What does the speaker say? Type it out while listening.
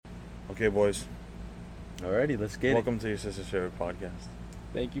Okay, boys. Alrighty, let's get Welcome to your sister's favorite podcast.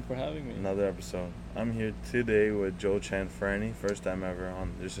 Thank you for having me. Another episode. I'm here today with Joe Chanfrani. First time ever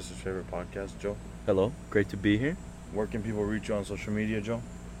on your sister's favorite podcast, Joe. it. Hello, great to be here. Where can people reach you on social media, Joe?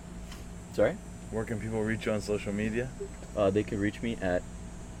 Sorry? Where can people reach you on social media? They can reach me at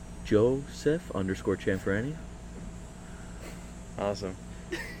Joseph_Chanfrani. Awesome.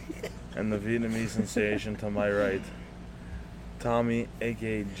 And the Vietnamese sensation to my right, Tommy,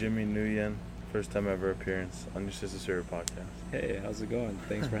 aka Jimmy Nguyen. First time ever appearance on your sister's favorite podcast. Hey, how's it going?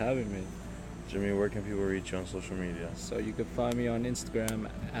 Thanks for having me. Jimmy, where can people reach you on social media? So you can find me on Instagram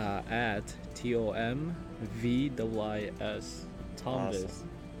at TOMVIS Tomvis.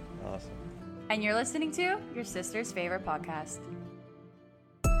 Awesome. And you're listening to your sister's favorite podcast.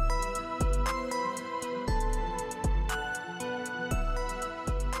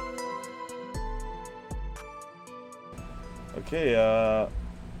 Okay,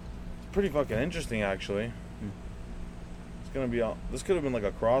 pretty fucking interesting actually. It's gonna be this could have been like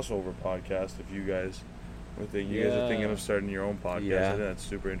a crossover podcast if you guys were thinking. You guys are thinking of starting your own podcast. Yeah. I think that's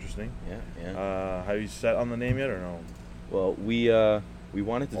super interesting. Yeah. Have you set on the name yet or no? Well, we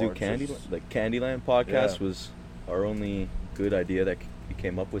wanted to do Or just- Candyland podcast Yeah. was our only good idea that we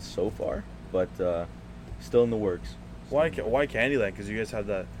came up with so far, but still in the works. Why Candyland? Because you guys have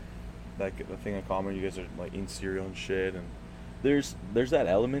that the thing in common. You guys are like eating cereal and shit, and There's that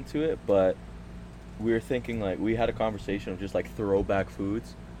element to it, but we were thinking like we had a conversation of just like throwback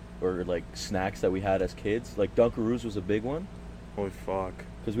foods or like snacks that we had as kids. Like Dunkaroos was a big one. holy fuck.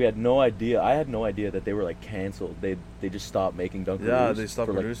 Because we had no idea. I had no idea that they were like canceled. They just stopped making Dunkaroos. Yeah, they stopped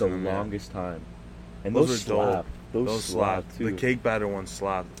for like producing the them, yeah. longest time. And Those those, were dope. slapped. Those slapped too. The cake batter ones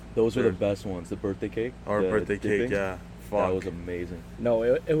slapped. Those were the They're- best ones. The birthday cake. Our the birthday dipping, cake, yeah. Fuck. That was amazing. No,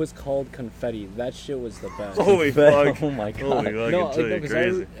 it was called confetti. That shit was the best. Holy fuck. Oh my god. Holy fuck, no, it's really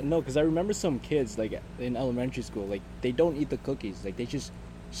crazy. because I remember some kids like in elementary school, like they don't eat the cookies. Like they just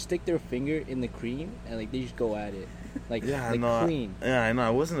stick their finger in the cream and like they just go at it, like Yeah, like no, clean. Yeah, I know. I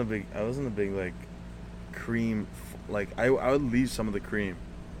wasn't a big like cream. Like I would leave some of the cream.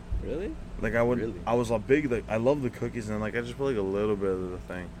 Really? Like I would. Really? I was a big like I love the cookies and like I just put like a little bit of the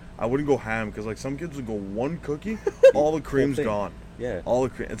thing. I wouldn't go ham because like some kids would go one cookie, all the cream's thing. gone. Yeah. All the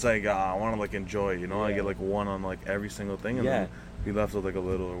cream. It's like I want to like enjoy. You know, I Yeah. get like one on like every single thing, and Yeah. then be left with like a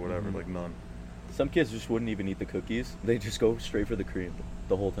little or whatever, Mhm. like none. Some kids just wouldn't even eat the cookies. They just go straight for the cream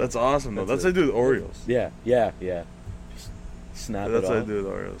the whole time. That's awesome though. That's That's what I it. do with Oreos. Yeah. Just snap That's it what I off. do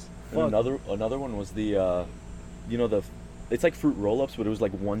with Oreos. And another one was the, it's like Fruit Roll-Ups, but it was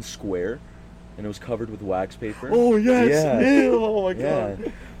like one square, and it was covered with wax paper. Oh yes! Yeah. Ew, oh my Yeah.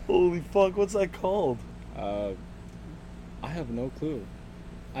 god! Holy fuck! What's that called? I have no clue.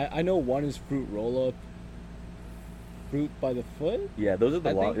 I know one is fruit roll up. Fruit by the foot. Yeah, those are the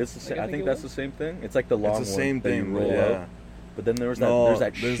I long. think- It's the like, same. I I think think it that's was. the same thing. It's like the long It's the one same that you thing, roll yeah. up. But then there's No, there's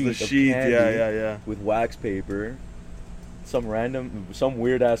that there's sheet the of sheet, candy yeah. with wax paper. Some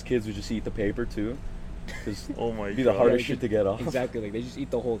weird ass kids would just eat the paper too, because Oh my it'd be the god! hardest Yeah, shit to get off. Exactly. Like they just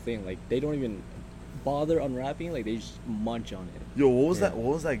eat the whole thing. Like they don't even bother unwrapping. Like they just munch on it. Yo, what was Yeah. that?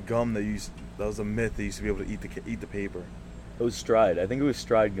 What was that gum that that was a myth that used to be able to eat the paper? It was Stride. I think it was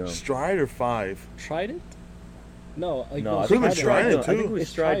Stride gum. Stride or Five? Tried it? No, like No, I those think it Trident was Stride too. gum. I think it was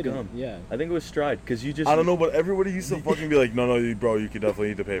It's Stride Trident, gum. yeah. I think it was Stride because you just. I don't know, but everybody used to fucking be like, no, bro, you could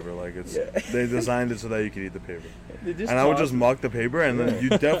definitely eat the paper. Like it's Yeah. they designed it so that you could eat the paper. They just And I would toss just it. muck the paper, and then Yeah. you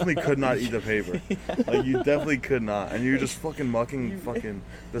definitely could not eat the paper. Like you definitely could not, and you're just fucking mucking fucking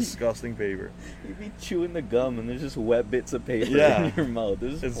disgusting paper. You'd be chewing the gum and there's just wet bits of paper Yeah. in your mouth.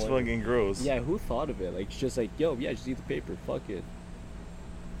 This is It's funny. fucking gross. Yeah, who thought of it? Like it's just like, yo, yeah, just eat the paper. Fuck it.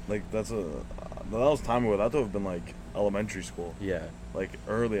 Like that was time ago. That would have been like elementary school, Yeah. like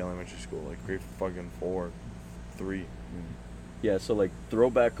early elementary school, like grade fucking 4, 3. Yeah, so like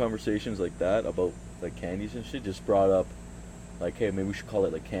throwback conversations like that about like candies and shit just brought up like, hey, maybe we should call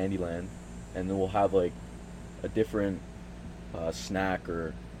it like Candyland, and then we'll have like a different snack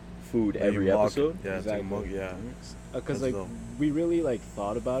or food That you every mug. episode. Yeah, it's like a mug. Exactly. Yeah. Because That's like dope. we really like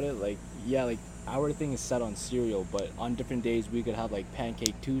thought about it. Like yeah, like our thing is set on cereal, but on different days we could have like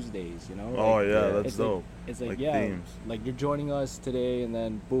Pancake Tuesdays. You know? Oh Like, yeah, yeah, that's it's dope. It's like, Like yeah, themes. like you're joining us today, and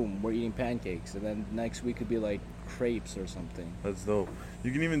then boom, we're eating pancakes, and then next week could be like crepes or something. That's dope.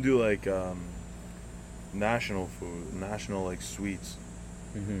 You can even do like national food, national like sweets,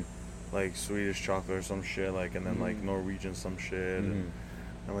 Mm-hmm. like Swedish chocolate or some shit, like, and then like Mhm. Norwegian some shit, Mm-hmm.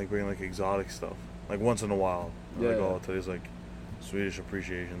 and like bring like exotic stuff, like once in a while. Like, Yeah. oh, today's like Swedish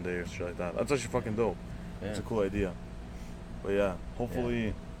Appreciation Day or shit like that. That's actually fucking dope. Yeah. It's a cool idea. But yeah,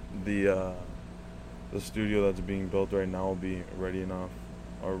 hopefully the studio that's being built right now will be ready enough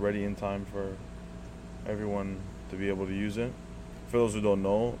or ready in time for everyone to be able to use it. For those who don't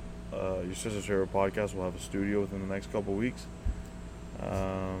know, your sister's favorite podcast will have a studio within the next couple weeks.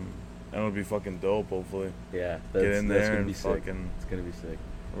 And it'll be fucking dope, hopefully. Yeah, Get in there gonna and be sick. fucking It's gonna be sick.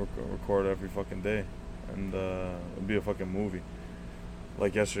 record every fucking day. And it'll be a fucking movie.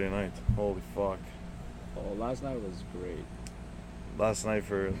 Like yesterday night. Holy fuck. Oh, last night was great. Last night,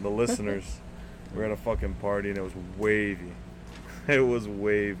 for the listeners, we were at a fucking party and it was wavy. It was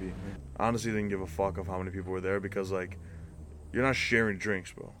wavy. Honestly, didn't give a fuck of how many people were there because, like, you're not sharing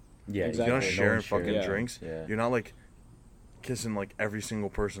drinks, bro. Yeah, Exactly. You're not No sharing one's sharing. fucking Yeah. drinks. Yeah. You're not, like, kissing, like, every single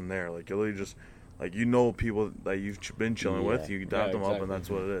person there. Like, you're literally just, like, you know people that you've been chilling with. Yeah. You dap Yeah, them up, exactly. and that's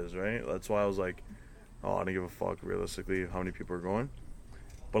what it is, right? That's why I was like, oh, I didn't give a fuck, realistically, how many people are going.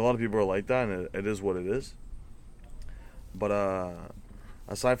 But a lot of people are like that, and it is what it is. But,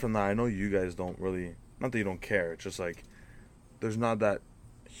 aside from that, I know you guys don't really, not that you don't care, it's just, like, there's not that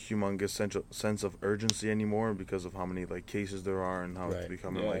humongous sense of urgency anymore because of how many, like, cases there are and how it's Right.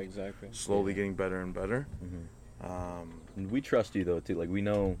 becoming, Yeah, like, exactly. slowly Yeah. getting better and better. Mm-hmm. And we trust you though too. Like we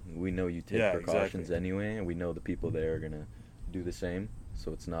know you take Yeah, precautions exactly. anyway, and we know the people there are gonna do the same.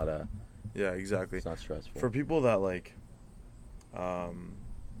 So it's not Yeah, exactly. it's not stressful. For people that, like,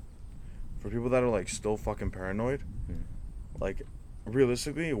 for people that are, like, still fucking paranoid, Hmm. like,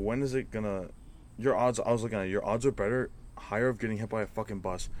 realistically, when is it gonna, your odds, I was looking at it, your odds are higher of getting hit by a fucking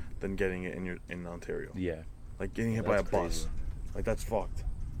bus than getting it in Ontario. Yeah. Like, getting hit Yeah, by a that's bus. crazy. Like, that's fucked.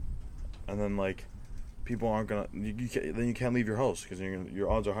 And then, like, people aren't gonna, then you can't leave your house because your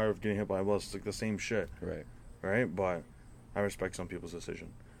odds are higher of getting hit by a bus. It's like the same shit, Right. right? But I respect some people's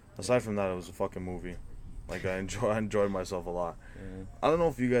decision. Aside from that, it was a fucking movie. Like, I enjoyed myself a lot. Yeah. I don't know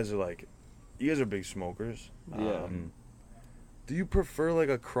if you guys are, like, you guys are big smokers. Yeah. Do you prefer, like,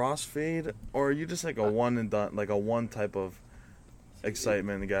 a crossfade, or are you just, like, a one and done, like a one type of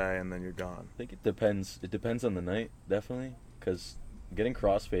excitement guy and then you're gone? I think it depends. It depends on the night, definitely. Because getting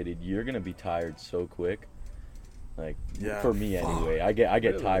crossfaded, you're gonna be tired so quick. Like Yeah, for me fuck. anyway, I get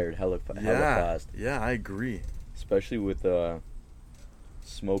Really? tired hella Yeah, fast. yeah, I agree. Especially with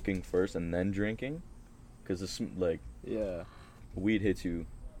smoking first and then drinking, because like Yeah. weed hits you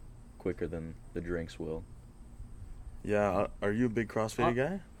quicker than the drinks will. Yeah, are you a big crossfade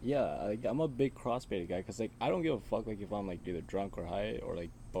guy? Yeah, like, I'm a big crossfaded guy because, like, I don't give a fuck, like, if I'm, like, either drunk or high or,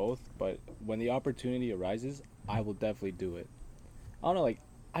 like, both. But when the opportunity arises, I will definitely do it. I don't know, like,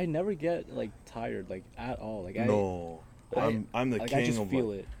 I never get, like, tired, like, at all. Like, No, I'm the like, king I just of, feel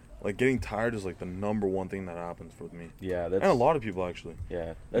like, it. like, getting tired is, like, the number one thing that happens with me, Yeah, that's and a lot of people actually.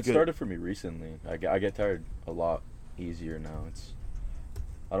 Yeah, that Good. started for me recently. I get tired a lot easier now.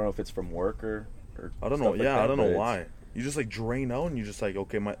 I don't know if it's from work or I don't know. stuff like Yeah, that, I don't but know it's- why. You just, like, drain out and you just, like,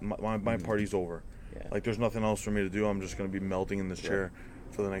 okay, my party's over. Yeah. Like, there's nothing else for me to do. I'm just gonna be melting in this chair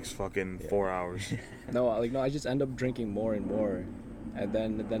for the next fucking 4 hours. No, I just end up drinking more and more. And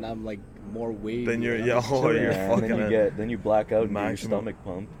then I'm, like, more wavy. Then you're- and I'm yeah, just oh, chilling. you're and fucking then you black out and get your maximum. stomach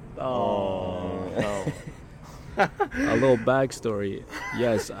pump. Oh, no. A little backstory.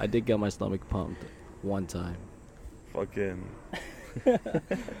 Yes, I did get my stomach pumped one time. Fucking.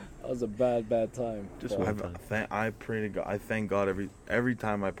 That was a bad time. Just But- one. I pray to God. I thank God every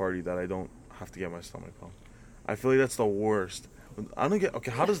time I party that I don't have to get my stomach pumped. I feel like that's the worst. I don't get.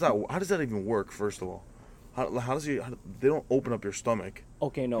 Okay, how does that even work? First of all, how they don't open up your stomach.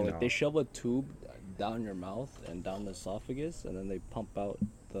 Okay, no, like No. they shove a tube down your mouth and down the esophagus, and then they pump out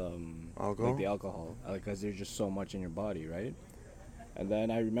the Alcohol? like the alcohol, because there's just so much in your body, right? And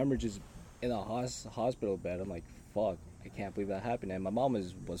then I remember just in a hospital bed, I'm like, fuck, I can't believe that happened. And my mom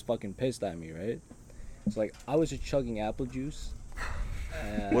was fucking pissed at me, right? So like I was just chugging apple juice.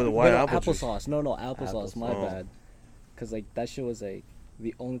 Why no, apple juice? applesauce? No, applesauce. My Applesauce. bad. Cause like that shit was like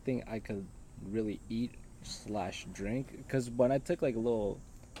the only thing I could really eat / drink. Cause when I took like a little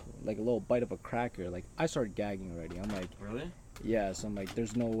bite of a cracker, like I started gagging already. I'm like, Really? yeah. So I'm like,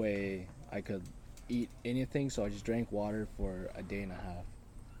 there's no way I could eat anything. So I just drank water for a day and a half.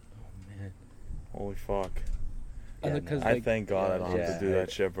 Man, Holy fuck! And Yeah, because, no. I like, thank God I don't have Yeah, to do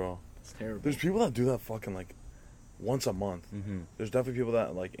that shit, bro. it's terrible. There's people that do that fucking like once a month. Mhm. There's definitely people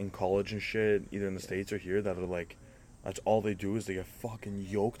that like in college and shit, either in the States or here, that are like, that's all they do is they get fucking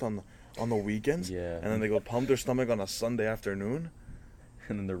yoked on the weekends. Yeah. And then they go pump their stomach on a Sunday afternoon.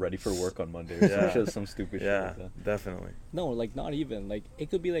 And then they're ready for work on Monday. Or Yeah. some stupid Yeah, shit like that. definitely. No, like not even. Like it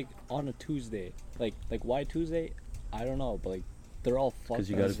could be like on a Tuesday. Like why Tuesday? I don't know, but like they're all fucked.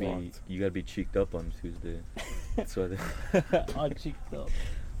 Because you gotta be cheeked up on Tuesday. That's why all cheeked up.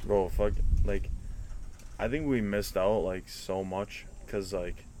 Bro, fuck, like, I think we missed out, like, so much, because,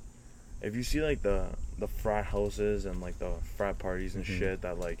 like, if you see, like, the the frat houses and like the frat parties and Mhm. shit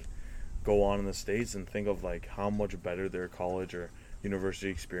that like go on in the States, and think of like how much better their college or university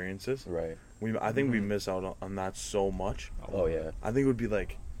experience is. Right. I think we Mhm. miss out on that so much. Oh yeah. I think it would be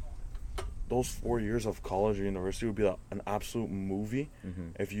like those 4 years of college or university would be like an absolute movie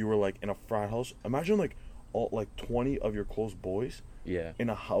Mhm. if you were like in a frat house. Imagine like all like 20 of your close boys Yeah. in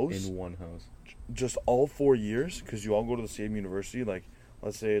a house, In one house. just all 4 years, because you all go to the same university. Like,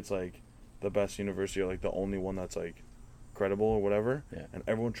 let's say it's like the best university or like the only one that's like credible or whatever, Yeah. and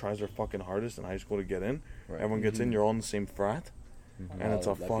everyone tries their fucking hardest in high school to get in. Right. Everyone gets in, Mhm. you're all in the same frat, Mhm. and it's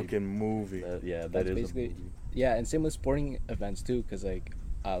a that'd be- fucking movie. Yeah, that That's is basically- a movie. Yeah, and same with sporting events too, because like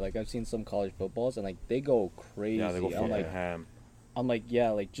I've seen some college footballs and like they go crazy. Yeah, they go I'm fucking like, ham. yeah,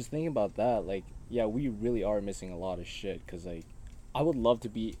 like just thinking about that, like yeah, we really are missing a lot of shit. Because like I would love to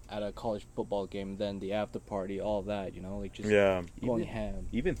be at a college football game, then the after party, all that, you know, like just Yeah, going Even- ham.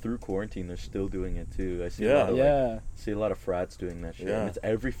 Even through quarantine, they're still doing it too. I see Yeah. a lot of, Yeah, see a lot of frats doing that shit. Yeah. And it's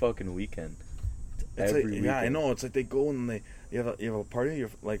every fucking weekend. it's every like, weekend. yeah, I know. It's like they go and you have a party. You're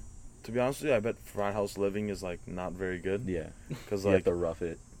like, to be honest with you, I bet frat house living is like not very good. Yeah. Because You have like to rough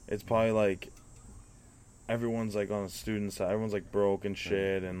it. it's probably like everyone's like on the student side, everyone's like broke and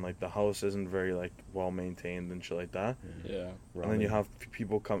shit, and like the house isn't very like well maintained and shit like that. yeah. And then you have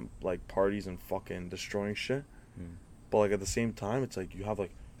people come like parties and fucking destroying shit. Mm. But like at the same time, it's like you have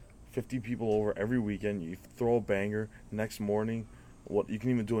like 50 people over every weekend. You throw a banger next morning. What you can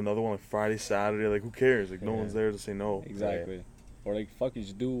even do another one like Friday, Saturday. Like who cares? Like no Yeah. one's there to say no. Exactly. Or like fuck, you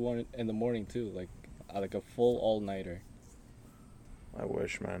just do one in the morning too, like a full all nighter. I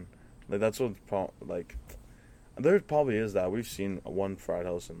wish, man. Like that's what like. There probably is that. We've seen one frat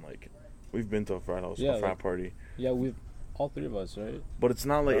house and like we've been to a frat house, Yeah, a frat like- party. Yeah, we've all three of us, right? But it's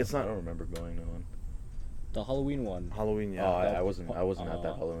not like it's I not don't remember going to one. The Halloween one. Halloween. Yeah. Oh, I that- wasn't at that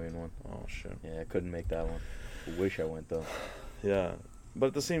Oh. Halloween one. Oh shit. Yeah, I couldn't make that one. Wish I went though. Yeah, but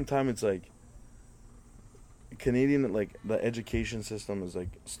at the same time, it's like Canadian, like the education system is like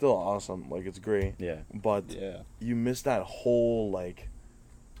still awesome. Like it's great, Yeah. but Yeah. you miss that whole like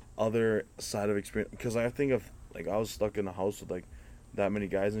other side of experience. Because I think of like I was stuck in a house with like that many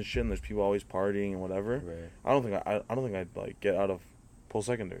guys and shit, and there's people always partying and whatever. Right. I don't think I'd like get out of post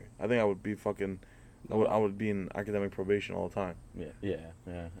secondary. I think I would be fucking. I would be in academic probation all the time. Yeah. Yeah.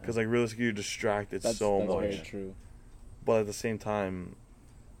 Yeah. Because like realistically, you're distracted That's so much. very true. But at the same time,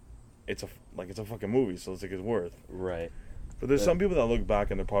 it's a fucking movie, so it's like it's worth. Right. But there's Yeah. some people that look back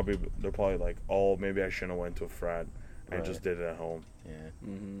and they're probably like, oh, maybe I shouldn't have went to a frat and Right. just did it at home. Yeah.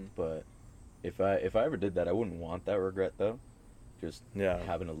 Mm-hmm. But if I ever did that, I wouldn't want that regret though. Just Yeah.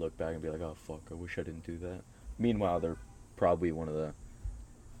 having to look back and be like, oh fuck, I wish I didn't do that. Meanwhile, they're probably one of the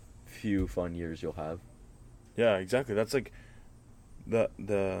few fun years you'll have. Yeah, exactly. That's like the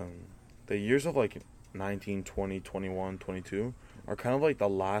years of like 19, 20, 21, 22 are kind of like the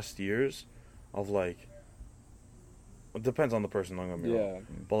last years of like. It depends on the person. Don't get me wrong. Yeah.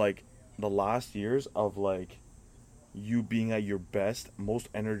 But like the last years of like you being at your best, most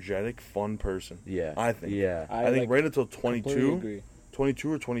energetic, fun person. Yeah. I think. Yeah. I think like, right until completely 22, agree.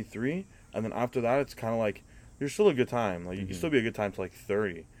 22 or 23, and then after that it's kind of like you're still a good time. Like you can Mhm. still be a good time to like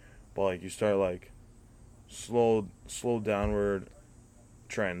 30, but like you start like slow downward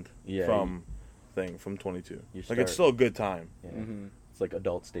trend Yeah, from 22. you Like start- it's still a good time. Yeah. Mm-hmm. It's like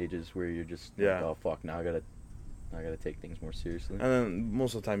adult stages where you're just Yeah. like, oh fuck, now I gotta take things more seriously. And then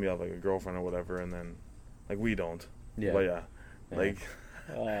most of the time you have like a girlfriend or whatever, and then like we don't. Yeah. But yeah, Yeah. like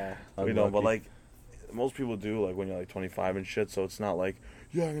we don't. But Unlucky. like most people do, like when you're like 25 and shit. So it's not like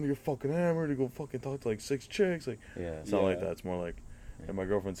yeah, I'm gonna get fucking hammered to go fucking talk to like 6 chicks. Like Yeah. it's not like Yeah. that. It's more like Yeah. hey, my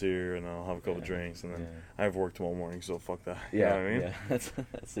girlfriend's here and I'll have a couple Yeah. drinks and then Yeah. I have work tomorrow morning, so fuck that. You Yeah. know what I mean? Yeah.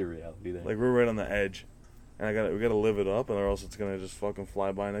 That's the reality there. Like we're right on the edge, and we gotta live it up, or else it's gonna just fucking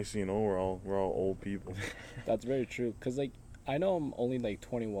fly by. Next thing you know, we're all old people. That's very true. Cause like I know I'm only like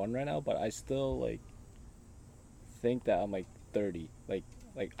 21 right now, but I still like think that I'm like 30. Like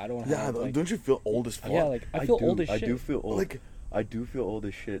I don't Yeah, have like don't you feel old as fuck? yeah, like I feel do, old as I shit. do feel old. Like- I do feel old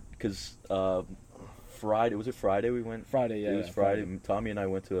as shit because Friday, was it Friday we went? Friday, yeah. It was Friday. Tommy and I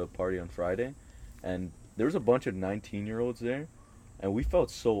went to a party on Friday, and there was a bunch of 19-year-olds there, and we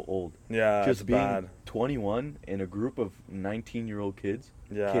felt so old. Yeah, Just it's being bad. 21 in a group of 19-year-old kids.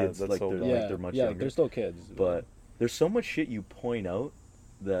 Yeah, kids, that's like so they're bad. Yeah, like they're much yeah, younger. they're still kids. But there's so much shit you point out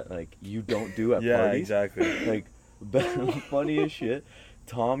that like you don't do at Yeah, parties. exactly. Like funny as shit.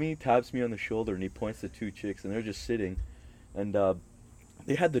 Tommy taps me on the shoulder and he points to 2 chicks and they're just sitting, and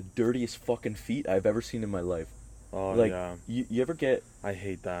they had the dirtiest fucking feet I've ever seen in my life. Oh Like yeah, you ever get? I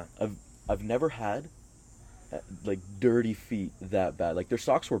hate that. I've never had like dirty feet that bad. Like their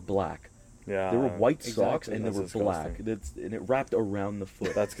socks were black, Yeah. They were white Exactly. socks and they That's were black. disgusting. And it wrapped around the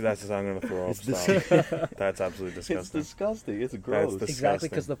foot. That's I'm gonna throw up. It's Stop. That's absolutely It's disgusting. disgusting. It's gross. That's Exactly, disgusting.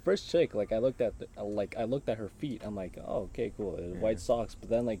 because the first chick, like I looked at, I looked at her feet. I'm like, oh, okay, cool, white socks. But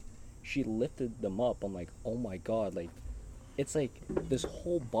then like, she lifted them up. I'm like, oh my god, like, it's like this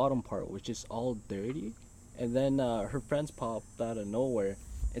whole bottom part was just all dirty, and then her friends popped out of nowhere.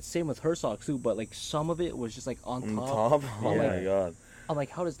 It's same with her socks too, but like some of it was just like on On top. top? Oh Yeah. my god. I'm like,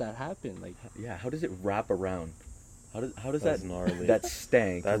 how does that happen? Like, Yeah, how does it wrap around? How does That's that gnarly. that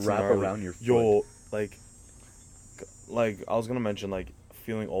stank That's wrap gnarly. around your foot? Yo, like I was gonna mention, like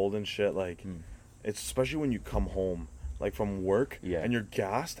feeling old and shit. Like, it's especially when you come home, like from work, Yeah. and you're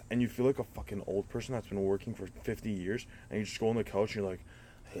gassed, and you feel like a fucking old person that's been working for 50 years, and you just go on the couch and you're like,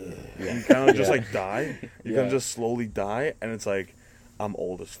 and you kind of just Yeah. like die. You Yeah. kind of just slowly die, and it's like, I'm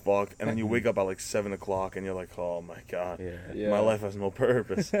old as fuck, and then you wake up at like 7 o'clock, and you're like, oh my god, Yeah. my life has no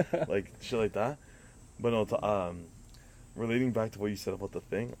purpose, like shit like that. But no, relating back to what you said about the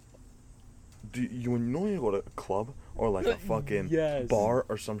thing, do you when you go to a club or like a fucking Yes. bar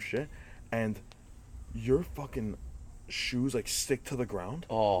or some shit, and your fucking shoes like stick to the ground?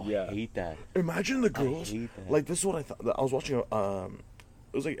 Oh, Yeah. I hate that. Imagine the girls. hate that. Like, this is what I thought. I was watching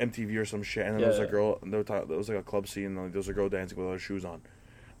it was like MTV or some shit, and then there was a Yeah. girl. And there was like a club scene, and like, there was a girl dancing with her shoes on.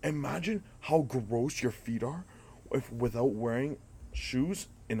 Imagine how gross your feet are if without wearing shoes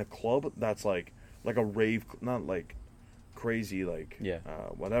in a club that's like a rave, not like crazy like Yeah.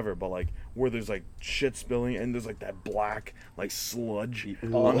 whatever, but like where there's like shit spilling and there's like that black like sludge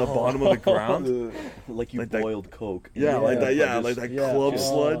Oh. on the bottom of the ground. Like you Like that- boiled Coke. Yeah, like that. Yeah, just- like that yeah. club Just-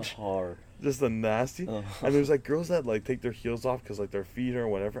 sludge. Hard. Just the nasty. Ugh. And there's like girls that like take their heels off because like their feet or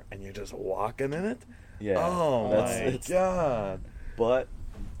whatever, and you're just walking in it. Yeah. Oh my it's- god. But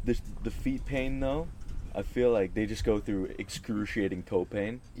the feet pain though, I feel like they just go through excruciating toe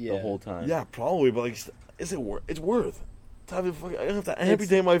pain the Yeah. whole time. Yeah, probably, but like, is it worth? It's worth. To have I have to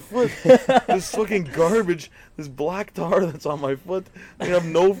amputate my foot. This fucking garbage, this black tar that's on my foot. I have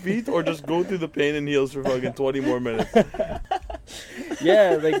no feet, or just go through the pain and heels for fucking 20 more minutes.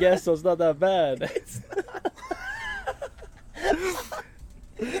 yeah, I guess so. It's not that bad.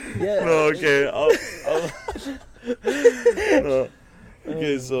 yeah. No, okay. No.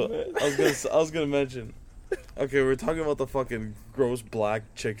 Okay, so I was gonna mention. Okay, we're talking about the fucking gross black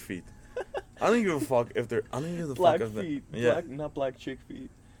chick feet. I don't give a fuck if they're. I don't give a Black fuck if they're. feet. Yeah. Black, not black chick feet.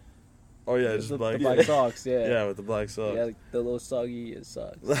 Oh yeah, just the black. black socks, yeah. Yeah, with the black socks. Yeah, like the little soggy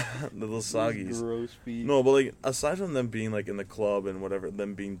socks. The little Those soggies. Gross feet. No, but like aside from them being like in the club and whatever,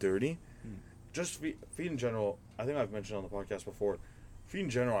 them being dirty, just feet in general. I think I've mentioned on the podcast before. Feet in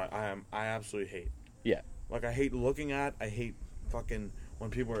general, I absolutely hate. Yeah. Like I hate looking at. I hate fucking when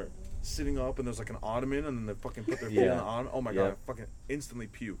people are sitting up and there's like an ottoman and then they fucking put their feet Yeah. on the ottoman. Oh my Yeah. god, I fucking instantly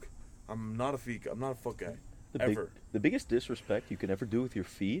puke. I'm not a foot guy. Ever. The biggest disrespect you can ever do with your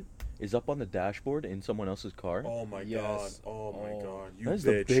feet is up on the dashboard in someone else's car. Oh my Yes. god. Oh my Oh. god. You that is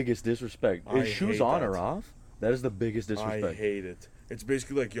bitch. the biggest disrespect. I Is shoes hate on that. or off? That is the biggest disrespect. I hate it. It's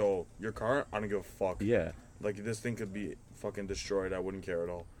basically like, yo, your car, I don't give a fuck. Yeah. Like this thing could be fucking destroyed. I wouldn't care at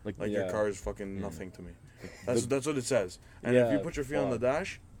all. Like- Like your Yeah. car is fucking Yeah. nothing to me. That's what it says. And if you put your feet on the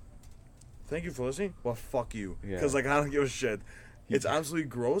dash, thank you for listening. Well, fuck you. Yeah. Because like I don't give a shit. It's absolutely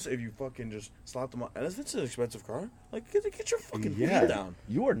gross if you fucking just slap them on. And if it's an expensive car, like get your fucking feet down.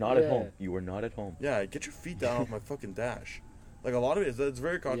 You are not at Yeah. home. You are not at home. Yeah, get your feet down off my fucking dash. Like a lot of it's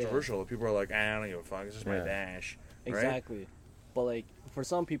very controversial. People are like, I don't give a fuck. It's just my Yeah. dash. Right? Exactly. But like for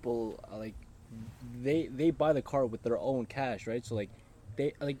some people, like they buy the car with their own cash, right? So like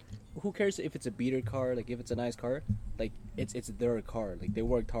they like who cares if it's a beater car? Like if it's a nice car, like it's their car. Like they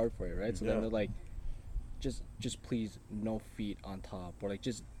worked hard for it, right? So Yeah. then they're like, just please no feet on top, or like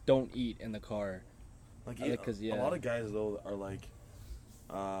just don't eat in the car. Like, I like 'cause, a yeah. lot of guys though are like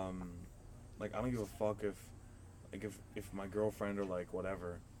I don't give a fuck if my girlfriend or like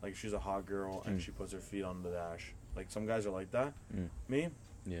whatever, like she's a hot girl and she puts her feet on the dash. Like some guys are like that. Me,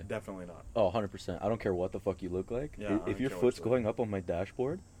 Yeah. definitely not. Oh, 100%. I don't care what the fuck you look like. Yeah, I don't If your care what foot's you look going up on my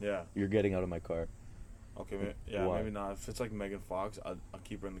dashboard, Yeah. you're getting out of my car. Okay. Yeah. Why? Maybe not. If it's like Megan Fox, I'll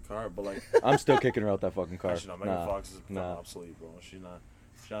keep her in the car. But like, I'm still kicking her out that fucking car. actually, no. Megan Nah, Fox is become nah. obsolete, bro. She's not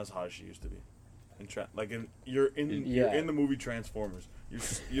as hot as she used to be. You're Yeah. in the movie Transformers.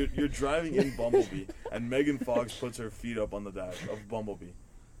 You're driving in Bumblebee, and Megan Fox puts her feet up on the dash of Bumblebee.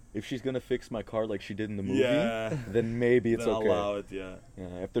 If she's gonna fix my car like she did in the movie, Yeah. then maybe it's Then okay. I'll allow it. Yeah. Yeah,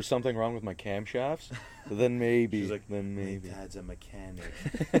 if there's something wrong with my camshafts, then maybe. She's like, then maybe. My dad's a mechanic.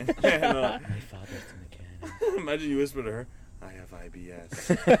 Yeah, no. My father's the mechanic. Imagine you whisper to her, I have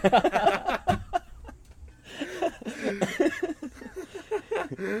IBS.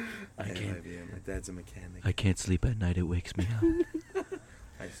 I Hey, can't. my dad's a mechanic. I can't sleep at night. It wakes me up.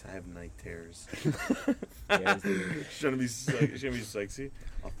 I have night terrors. Yeah, dude. She's trying to be sexy.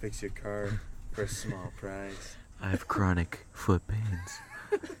 I'll fix your car for a small price. I have chronic foot pains.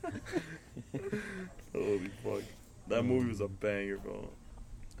 Holy fuck. That movie was a banger, bro.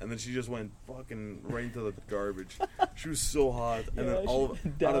 And then she just went fucking right into the garbage. She was so hot. And Yeah,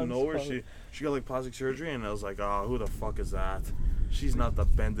 then out of nowhere, down she got like plastic surgery. And I was like, oh, who the fuck is that? She's not the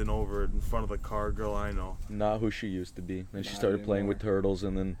bending over in front of the car girl I know. Not who she used to be. Then she Not started playing with anymore. turtles,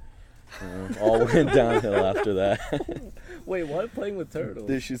 and then all went downhill after that. Wait, what? Playing with turtles?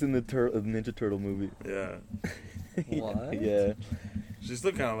 Dude, she's in the Ninja Turtle movie. Yeah. What? Yeah. She's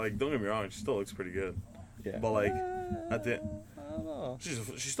still kind of like, don't get me wrong, she still looks pretty good. Yeah. But like, at the I don't know.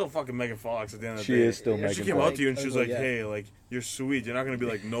 she's still fucking Megan Fox at the end of the She day. is still If Megan she came Fox. up to you and she was like, Yeah. hey, like, you're sweet. You're not going to be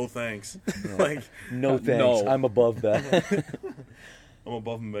like, no thanks. Yeah. Like, No thanks. No. I'm above that. I'm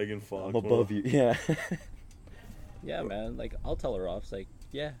above Megan Fox. I'm above you. Yeah. Yeah, man. Like, I'll tell her off. It's like,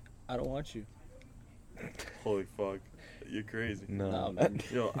 yeah, I don't want you. Holy fuck. You're crazy. No. Nah, man.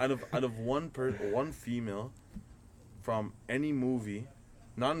 Yo, out of one female from any movie,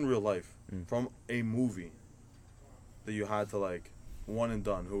 not in real life, from a movie that you had to like one and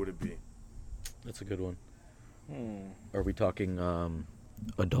done, who would it be? That's a good one. Hmm. Are we talking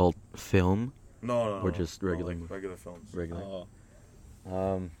adult film? No. Or just regular like movie? regular films. Regular.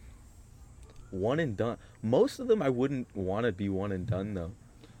 Oh. One and done. Most of them I wouldn't want to be one and done though.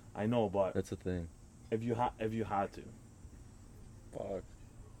 I know, but That's the thing. if you had to. Fuck.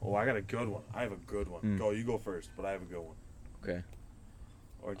 Oh, I got a good one. I have a good one. Mm. Go, you go first, but I have a good one. Okay.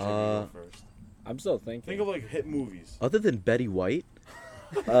 Or Jake, you go first. I'm still thinking. Think of like hit movies. Other than Betty White,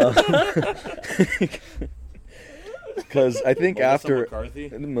 because I think Melissa after McCarthy.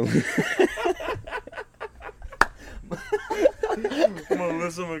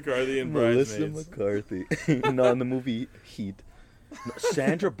 Melissa McCarthy and Melissa Bridesmaids. McCarthy, no, in the movie Heat, no,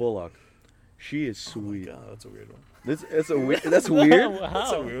 Sandra Bullock, she is Oh my sweet. God, that's a weird one. That's a weird. That's weird.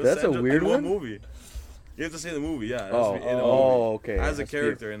 That's a weird. That's a Sandra- weird in what one? movie? You have to say the movie. Yeah. It has Oh, to be in a oh, movie. okay. As a Has to be-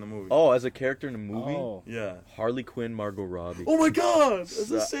 character in the movie. Oh, as a character in a movie, Oh. Yeah. Harley Quinn, Margot Robbie. Oh my God! It's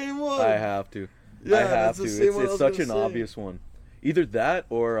the So- same one. I have to. Yeah, I have that's to. the same one I It's was such gonna an say. obvious one. Either that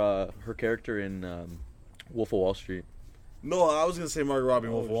or her character in Wolf of Wall Street. No, I was gonna say Margot Robbie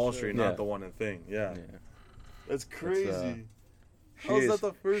in Oh, Wolf of Wall shit. Street, Yeah. not the one in Thing. Yeah. Yeah. That's crazy. She How's is, that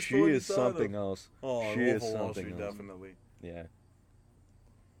the first she one you is thought something of? else. Oh, She Wolf is of Wall something Street, else. definitely. Yeah.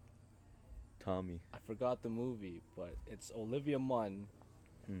 Tommy. I forgot the movie, but it's Olivia Munn,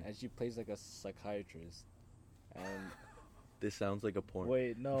 Hmm. and she plays like a psychiatrist. And This sounds like a porn.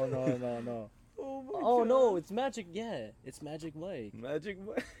 wait, no. Oh my Oh no, it's Magic. Yeah, it's Magic Mike. Magic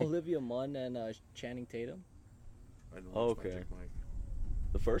Mike. Olivia Munn and Channing Tatum. I didn't Oh, watch okay. Magic Mike.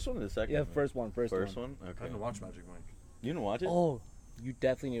 The first one or the second? Yeah, one? first one. First one. one. I Okay. didn't watch Magic Mike. You didn't watch it? Oh, you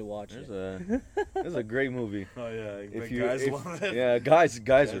definitely need to watch There's it. there's a great movie. Oh yeah, If the you, guys if- love it. yeah, guys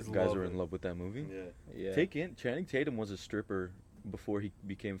Guys are love in it. love with that movie. Yeah. Yeah. Take in Channing Tatum was a stripper before he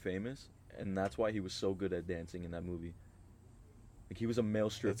became famous, and that's why he was so good at dancing in that movie. Like he was a male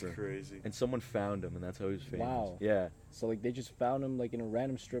That's stripper, crazy. and someone found him, and that's how he was famous. Wow. Yeah. So like they just found him like in a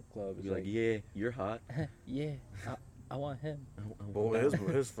random strip club. Be like, yeah, you're hot. yeah, I want him. But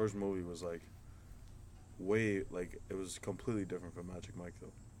his first movie was like way like it was completely different from Magic Mike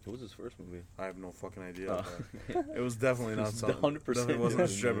though. What was his first movie? I have no fucking idea. Oh. but it was definitely not It's something. 100% Definitely wasn't a different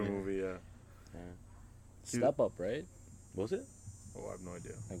stripper movie. movie. Yeah. Step Up, right? Was it? Oh, I have no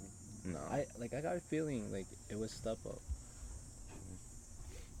idea. No. I got a feeling like it was Step Up.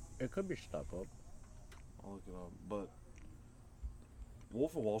 It could be Step Up. I'll look it up. But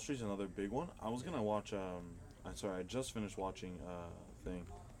Wolf of Wall Street's another big one. I was gonna watch. I'm sorry, I just finished watching thing.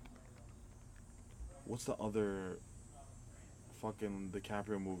 What's the other fucking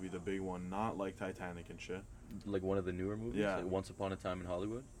DiCaprio movie? The big one, not like Titanic and shit. Like one of the newer movies? Yeah. Like Once Upon a Time in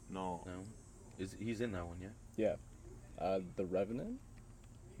Hollywood? No, No. He's in that one, yeah? Yeah. The Revenant.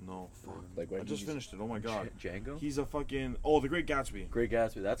 no, fuck. Like I where just he's- finished it. Oh my god. Django? He's a fucking. Oh, The Great Gatsby. Great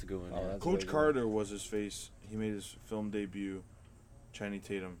Gatsby, that's a good one. Oh, yeah. that's- Coach very good. Carter was his face. He made his film debut, Channing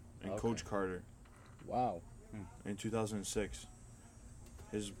Tatum, in Okay. Coach Carter Wow. in 2006.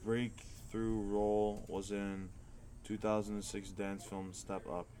 His breakthrough role was in 2006 dance film Step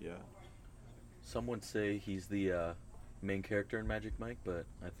Up. Yeah. Someone say he's the main character in Magic Mike, but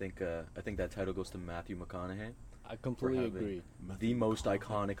I think that title goes to Matthew McConaughey. I completely having- agree. The most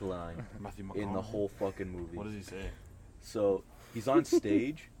iconic line Matthew in the McConaughey. whole fucking movie. What does he say? So he's on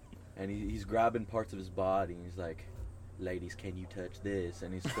stage, and he's grabbing parts of his body, and he's like, ladies, can you touch this?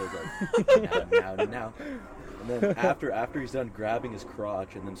 And he just goes like, now. And then after he's done grabbing his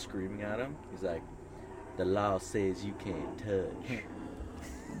crotch and then screaming at him, he's like, the law says you can't touch.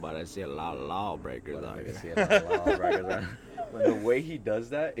 But I see a lot of lawbreakers out here. I see a lot of lawbreakers out here. When the way he does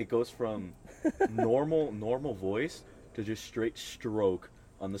that, it goes from normal voice to just straight stroke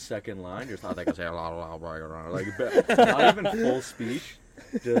on the second line. Just thought they could say a lot of lawbreakers around. Like, not even full speech,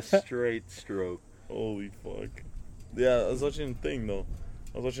 just straight stroke. Holy fuck. Yeah, I was watching the thing though.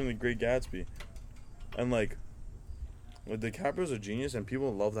 I was watching The Great Gatsby, and like DiCaprio's a genius, and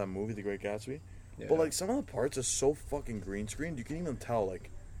people love that movie, The Great Gatsby. Yeah. But like some of the parts are so fucking green screened, you can even tell. Like,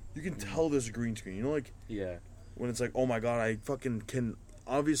 you can tell there's a green screen. You know, like Yeah. when it's like, oh my god, I fucking can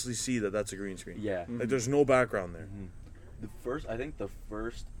obviously see that that's a green screen. Yeah. Like there's no background there. I think the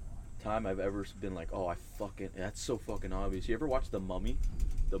first time I've ever been like, oh, that's so fucking obvious. You ever watch The Mummy?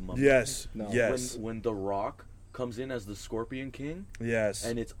 The Mummy. Yes. No. Yes. When The Rock comes in as the Scorpion King, Yes.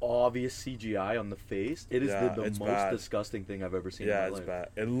 and it's obvious CGI on the face. It is Yeah, the it's most bad. disgusting thing I've ever seen. Yeah, in my it's life.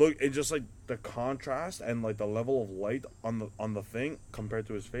 bad. It just like the contrast and like the level of light on the thing compared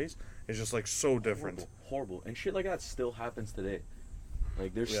to his face is just like so different. Horrible. And shit like that still happens today.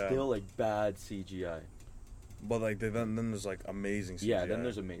 Like there's Yeah. still like bad CGI. But like then there's like amazing CGI. Yeah, then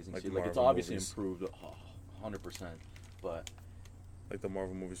there's amazing Like CGI. the Like it's Marvel obviously movies. improved 100%. But Like the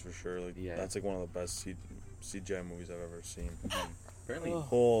Marvel movies for sure. Like Yeah. that's like one of the best CGI movies I've ever seen. apparently,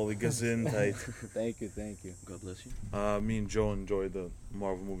 Holy gesundheit. Thank you. God bless you. Me and Joe enjoyed the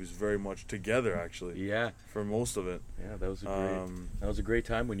Marvel movies very much together actually. Yeah, For most of it. yeah, that was a great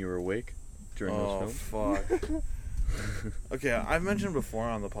time when you were awake during Oh those films. fuck. Okay, I've mentioned before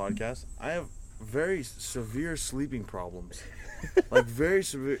on the podcast, I have very severe sleeping problems. Like very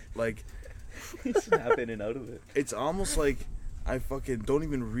severe. Like Snap in and out of it. it's almost like I fucking don't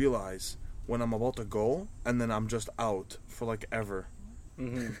even realize when I'm about to go, and then I'm just out for like ever.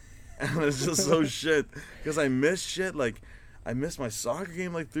 Mm-hmm. And it's just so shit because I miss shit. Like I missed my soccer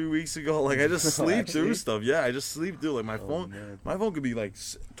game like 3 weeks ago. Like I just sleep through Actually? stuff. Yeah, I just sleep through. Like my phone, man. my phone could be like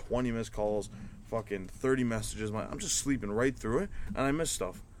 20 missed calls, fucking 30 messages. I'm just sleeping right through it, and I miss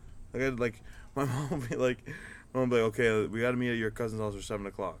stuff. Like my mom would be like, okay, we got to meet at your cousin's house for 7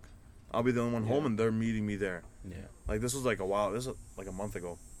 o'clock. I'll be the only one home, and they're meeting me there. Yeah. Like this was like a while. This was like a month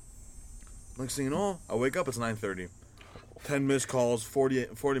ago. Next thing you know, I wake up. It's 9:30. 10 missed calls, 40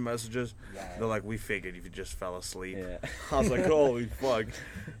 messages. They're like, we figured if you just fell asleep. Yeah. I was like, holy fuck.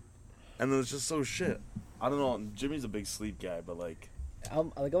 And then it's just so shit. I don't know. Jimmy's a big sleep guy, but like,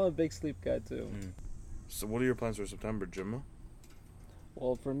 I'm a big sleep guy too. so what are your plans for September, Jimmo?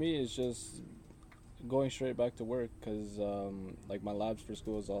 Well, for me, it's just going straight back to work because like my labs for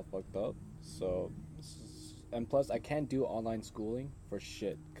school is all fucked up. So, and plus I can't do online schooling for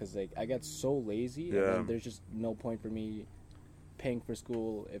shit because like I get so lazy. Yeah. And then there's just no point for me paying for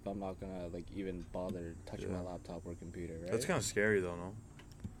school if I'm not gonna like even bother touching my laptop or computer. Right? That's kind of scary, though, no?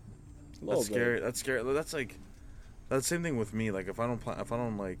 A little That's bit. scary. That's scary. That's like, that's the same thing with me. Like, if I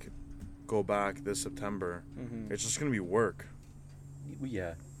don't like go back this September, Mhm. it's just gonna be work.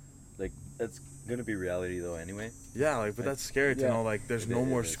 Yeah. Like that's gonna be reality though anyway. Yeah, like, but that's scary to Yeah. know, like, there's It no is,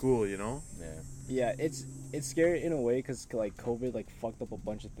 more it is. school, you know? Yeah. Yeah, it's scary in a way because like COVID like fucked up a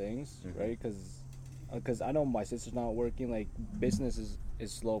bunch of things, Mhm. right? Because I know my sister's not working. Like business is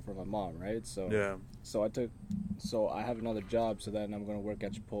slow for my mom, right? So Yeah. so I have another job. So then I'm gonna work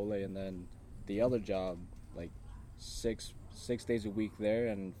at Chipotle, and then the other job like six days a week there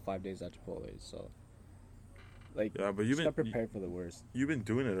and 5 days at Chipotle. So like Yeah, but just got prepared for the worst. you've been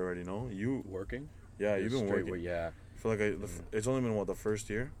doing it already, no? Working. Yeah, you've been Straight working. Yeah. I feel like it's only been, what, the first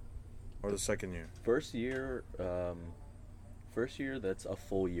year? Or the second year? First year, that's a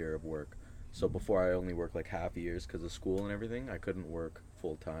full year of work. So before I only worked like half years because of school and everything. I couldn't work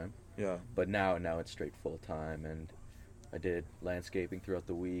full time. Yeah. But now it's straight full time, and I did landscaping throughout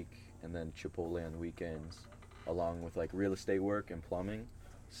the week, and then Chipotle on the weekends, along with like real estate work and plumbing.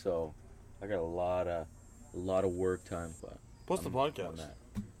 So I got a lot of work time. But Plus the I'm on podcast. that.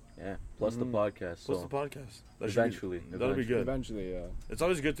 Yeah. Plus the Mhm. podcast. Plus So the podcast. eventually, That'll be good. Eventually, yeah. It's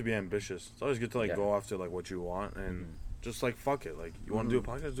always good to be ambitious. It's always good to like Yeah. go after like what you want and Mhm. just like fuck it. Like you want to do a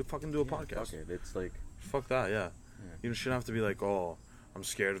podcast, fucking do a Yeah, podcast. Fuck it. It's like Fuck that, yeah. Yeah. You shouldn't have to be like, oh, I'm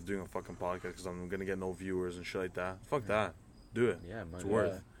scared of doing a fucking podcast because I'm gonna get no viewers and shit like that. Fuck that. Do it. yeah, It's money.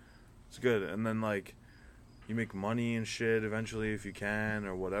 worth. It's good. And then like, you make money and shit eventually if you can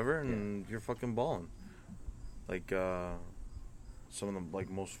or whatever, and you're fucking balling. Like some of the like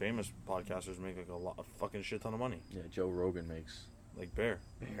most famous podcasters make like a fucking shit ton of money. Yeah, Joe Rogan makes Like Bear.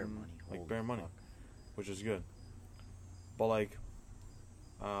 bear money. Like Holy bare money. fuck. Which is good. But like,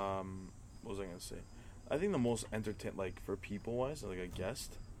 what was I gonna say? I think the most like for people wise, like a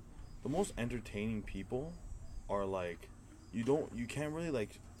guest, the most entertaining people are like, you can't really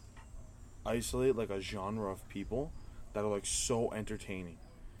like isolate like a genre of people that are like so entertaining.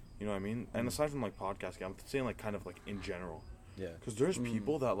 You know what I mean? And aside from like podcasting, I'm saying like kind of like in general. Yeah. Because there's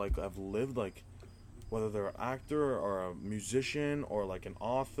people that like have lived like, whether they're an actor or a musician or like an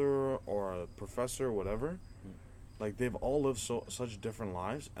author or a professor, whatever, like they've all lived such different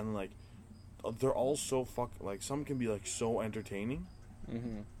lives, and like they're all so like some can be like so entertaining,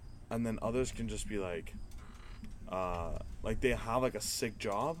 and then others can just be like they have like a sick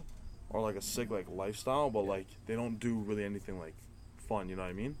job or like a sick like lifestyle, but like they don't do really anything like fun. You know what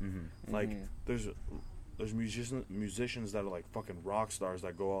I mean? Like there's musicians that are like fucking rock stars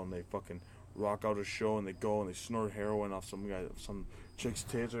that go out and they fucking rock out a show and they go and they snort heroin off some chick's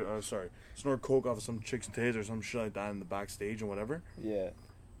tits, or snort coke off of some chick's tits or some shit like that in the backstage and whatever. Yeah.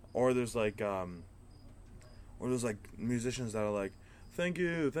 Or there's like musicians that are like, thank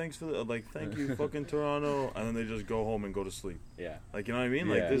you fucking Toronto, and then they just go home and go to sleep. Yeah. Like, you know what I mean?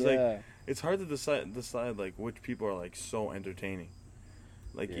 Yeah. Like there's like, it's hard to decide like which people are like so entertaining.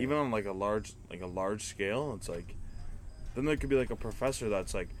 Like even on like a large scale, it's like, then there could be like a professor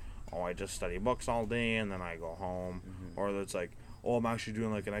that's like, oh, I just study books all day and then I go home, or that's like, oh, I'm actually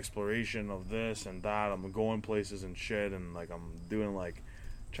doing like an exploration of this and that. I'm going places and shit, and like I'm doing like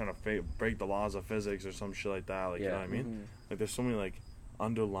trying to break the laws of physics or some shit like that. Like, you know what I mean? Like there's so many like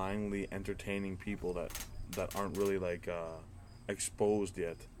underlyingly entertaining people that aren't really like exposed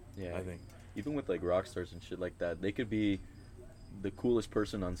yet. Yeah. I think even with like rock stars and shit like that, they could be the coolest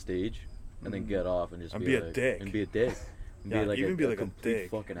person on stage and then get off and just and be a dick. And be a dick. And Yeah, be like even be like a complete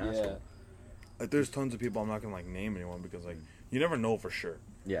dick. fucking asshole. like there's tons of people, I'm not gonna like name anyone because like you never know for sure.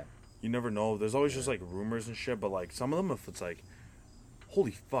 Yeah. You never know. There's always just like rumors and shit, but like some of them, if it's like,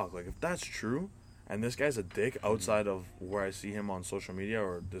 holy fuck, like if that's true and this guy's a dick outside of where I see him on social media,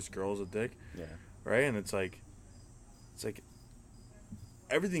 or this girl's a dick, Yeah. right? And it's like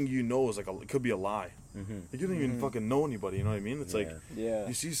everything you know is like it could be a lie. Like you don't even fucking know anybody. You know what I mean? It's like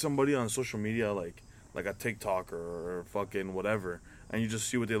you see somebody on social media like a TikToker or fucking whatever, and you just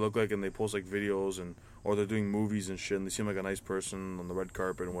see what they look like, and they post like videos or they're doing movies and shit, and they seem like a nice person on the red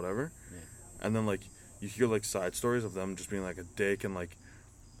carpet and whatever. And then like you hear like side stories of them just being like a dick and like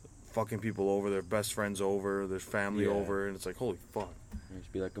fucking people over, their best friends over, their family over, and it's like, holy fuck. And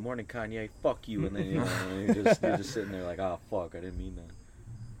just be like, good morning, Kanye, fuck you, and then you're just sitting there like, oh fuck, I didn't mean that.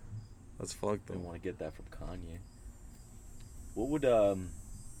 That's fucked I though. don't want to get that from Kanye. What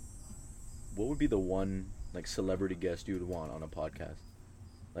would be the one like celebrity guest you would want on a podcast?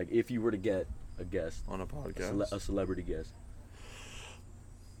 Like if you were to get a guest On a podcast, a celebrity guest.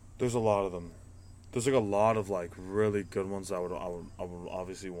 there's a lot of them. There's like a lot of like really good ones that I would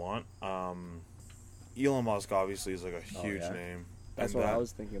obviously want. Elon Musk obviously is like a huge name. That's And what I that-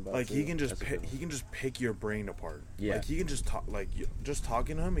 was thinking about. Like too. he can just That's a good he can just pick your brain apart. Yeah. Like he can just talk, like just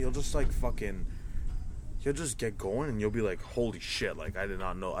talking to him, he'll just like fucking, he'll just get going, and you'll be like, holy shit! Like I did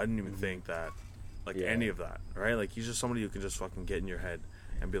not know, I didn't even think that, like any of that, right? Like he's just somebody who can just fucking get in your head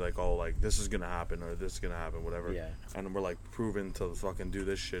and be like, oh, like this is gonna happen or this is gonna happen, whatever. Yeah. And we're like proven to fucking do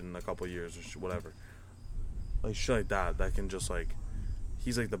this shit in a couple of years or whatever. Like shit like that. That can just like,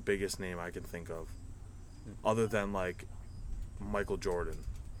 he's like the biggest name I can think of, other than like Michael Jordan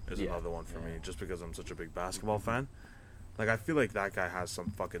is another one for me, just because I'm such a big basketball fan. Like I feel like that guy has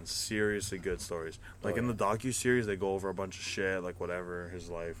some fucking seriously good stories. Like in the docu-series they go over a bunch of shit, like whatever, his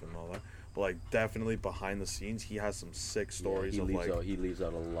life and all that. But like definitely behind the scenes he has some sick stories he of leaves like out, he leaves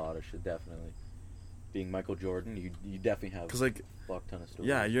out a lot of shit. Definitely, being Michael Jordan, you definitely have 'cause, like, a fuck ton of stories.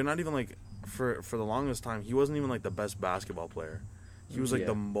 yeah, you're not even like for the longest time he wasn't even like the best basketball player. He was like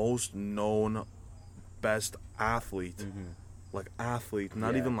the most known best athlete. Like athlete,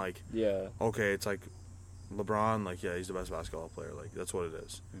 not even like okay, it's like LeBron, like yeah, he's the best basketball player, like that's what it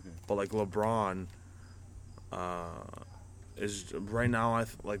is. But like LeBron is right now,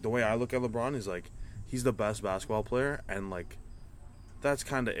 like the way I look at LeBron is like he's the best basketball player, and like that's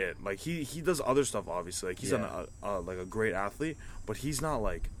kind of it. Like he does other stuff obviously, like he's like a great athlete, but he's not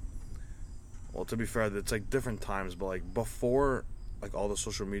like, well, to be fair, it's like different times, but like before like all the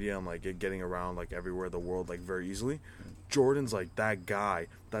social media and like it getting around like everywhere in the world like very easily, Jordan's like that guy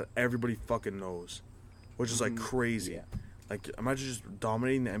that everybody fucking knows, which is like crazy. Like imagine just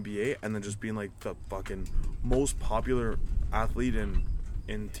dominating the NBA and then just being like the fucking most popular athlete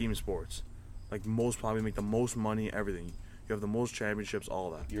in team sports, like most popular, make the most money, everything. You have the most championships,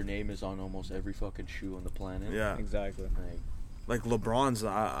 all that. Your name is on almost every fucking shoe on the planet. Yeah, Exactly. Like, like LeBron's.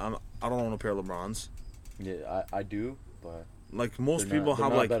 I don't own a pair of LeBrons. yeah, I do, but like most They're people not, they're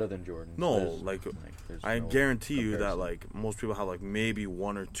have not like better than Jordan. no, There's I no guarantee you that comparison. like most people have like maybe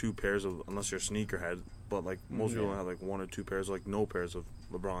one or two pairs of, unless you're a sneakerhead, but like most people have like one or two pairs, like no pairs of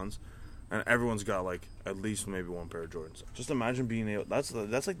LeBrons, and everyone's got like at least maybe one pair of Jordans. Just imagine being able. That's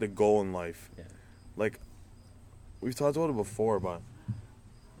like the goal in life. Yeah. Like we've talked about it before, but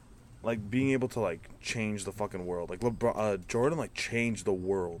like being able to like change the fucking world. Like Jordan like changed the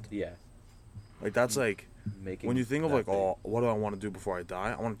world. Yeah. Like that's like. Making When you think of that like, big. oh, what do I want to do before I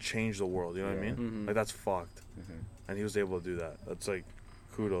die? I want to change the world. You know what I Yeah. mean? Like that's fucked. And he was able to do that. That's like,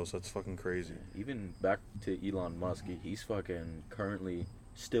 kudos. That's fucking crazy. Even back to Elon Musk, he's fucking currently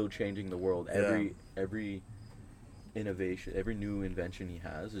still changing the world. Yeah. Every innovation, every new invention he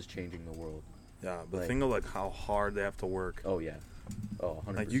has is changing the world. Yeah, but Like- think of like how hard they have to work. Oh yeah. Oh,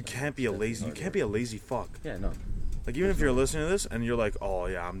 100%. Like you can't be a Definitely lazy. You hard can't work. be a lazy fuck. Yeah, no. Like even if you're listening to this and you're like, oh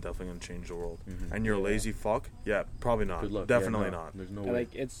yeah, I'm definitely gonna change the world, and you're a Yeah. lazy fuck. Yeah, probably not. Good luck. Definitely Yeah, no, not. There's no And, way.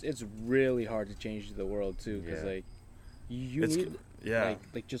 like it's really hard to change the world too, because Yeah. like you It's need yeah.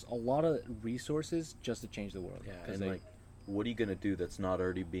 like just a lot of resources just to change the world. Yeah, 'Cause, and like, what are you gonna do that's not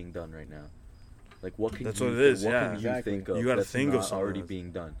already being done right now? Like, what can That's you what it is, What yeah. can you Exactly. think of? You gotta that's think of not something already that's-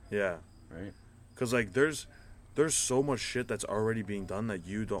 being done, Yeah. right? Because like there's so much shit that's already being done that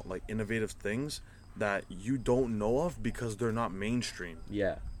you don't like, innovative things that you don't know of because they're not mainstream.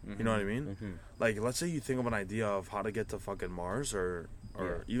 Yeah. You know what I mean? Mhm. Like let's say you think of an idea of how to get to fucking Mars or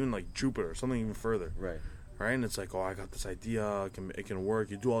Yeah. even like Jupiter or something even further, Right. right? And it's like, oh, I got this idea, it can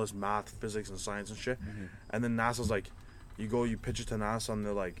work. You do all this math, physics, and science and shit, and then NASA's like, you pitch it to NASA and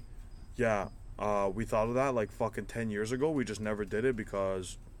they're like, yeah, we thought of that like fucking 10 years ago. We just never did it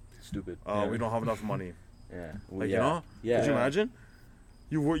because Stupid. we don't have enough money. Yeah. Like yeah. you know, Yeah. could you imagine?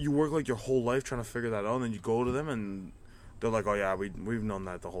 You work like your whole life trying to figure that out, and then you go to them and they're like, "Oh yeah, we've known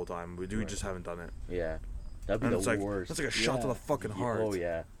that the whole time. We Right. just haven't done it." Yeah. That'd be And the it's like worst. that's like a shot to Yeah. the fucking heart. Oh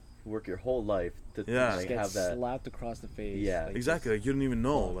yeah. Work your whole life to Yeah. like, get have that. slapped across the face. Yeah. like, Exactly. Like you don't even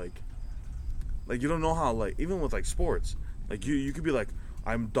know. Like you don't know how. Like even with like sports, like you could be like,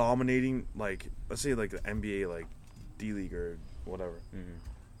 I'm dominating. Like let's say like the NBA, like D League or whatever. Mhm.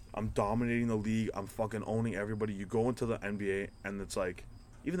 I'm dominating the league. I'm fucking owning everybody. You go into the NBA and it's like,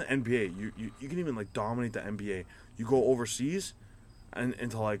 even the NBA, you can even like dominate the NBA. You go overseas, and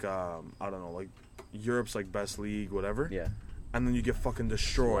into like I don't know, like Europe's like best league, whatever. Yeah. And then you get fucking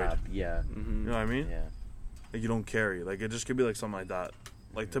destroyed. Slap. Yeah. You know what I mean? Yeah. Like you don't carry. Like it just could be like something like that.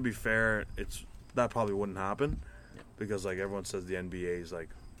 Like to be fair, that probably wouldn't happen, Yeah. because like everyone says the NBA is like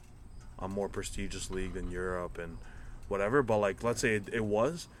a more prestigious league than Europe and whatever. But like let's say it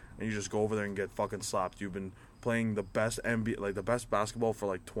was, and you just go over there and get fucking slapped. You've been playing the best NBA, like the best basketball for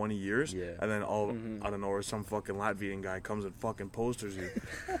like 20 years, Yeah. and then I don't know, or some fucking Latvian guy comes and fucking posters you.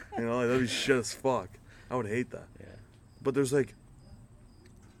 You know, like that'd be shit as fuck. I would hate that. Yeah. But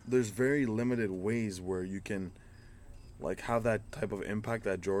there's very limited ways where you can like have that type of impact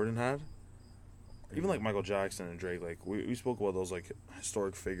that Jordan had. Even like Michael Jackson and Drake, like we spoke about those like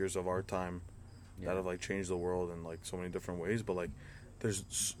historic figures of our time Yeah. that have like changed the world in like so many different ways. But like there's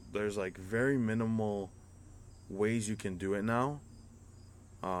like very minimal ways you can do it now,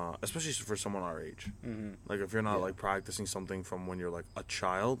 especially for someone our age. Mhm. Like if you're not Yeah. like practicing something from when you're like a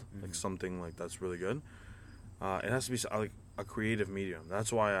child, like something like that's really good. It has to be like a creative medium.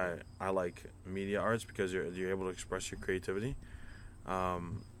 That's why I like media arts, because you're able to express your creativity.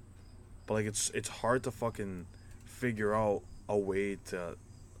 But like it's hard to fucking figure out a way to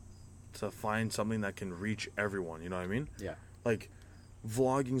find something that can reach everyone. You know what I mean? Yeah. Like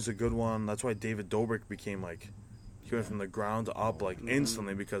vlogging's a good one. That's why David Dobrik became like, he went from the ground up like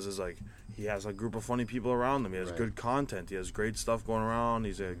instantly, because it's like he has a group of funny people around him. He has Right. good content. He has great stuff going around.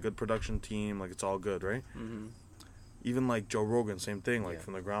 He's a good production team. Like it's all good, right? Even like Joe Rogan, same thing. Like Yeah.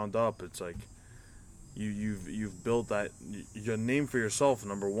 from the ground up, it's like you've built that your name for yourself,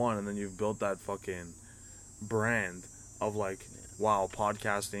 number one, and then you've built that fucking brand of like, wow,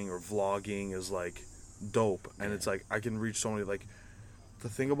 podcasting or vlogging is like dope, and it's like I can reach so many. Like the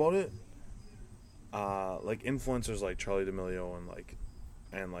thing about it, like influencers like Charlie D'Amelio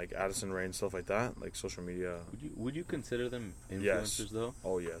and like Addison Rae and stuff like that, like social media. Would you consider them Yes. influencers though?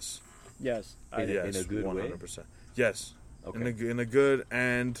 Oh yes, Yes. In a- yes, in a good way? 100%. Yes, Okay. in a good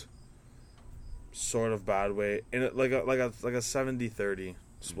and sort of bad way, in a, like a 70-30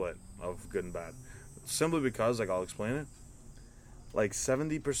 split of good and bad. Simply because, like, I'll explain it. Like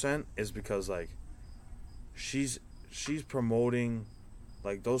 70% is because like she's promoting,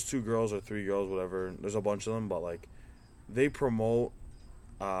 like those 2 girls or 3 girls, whatever. There's a bunch of them, but like they promote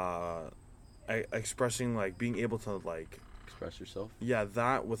expressing, like being able to like, Express yourself. yeah,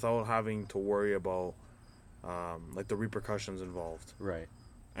 that without having to worry about like the repercussions involved. Right.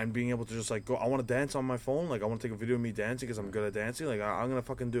 And being able to just like go, I want to dance on my phone. Like I want to take a video of me dancing because I'm good at dancing. Like I'm gonna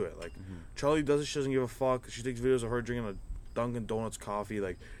fucking do it. Like Charlie does it. She doesn't give a fuck. She takes videos of her drinking a Dunkin' Donuts coffee.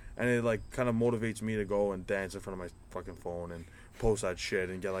 Like, and it like kind of motivates me to go and dance in front of my fucking phone and post that shit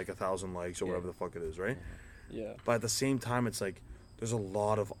and get like 1,000 likes or whatever the fuck it is, right? Yeah. But at the same time, it's like there's a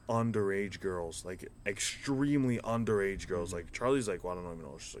lot of underage girls, like extremely underage girls. Like Charlie's like, well, I don't even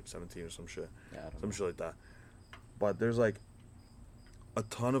know, she's like 17 or some shit, Yeah, I don't some know. shit like that. But there's like a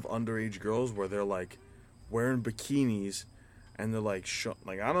ton of underage girls where they're like wearing bikinis and they're like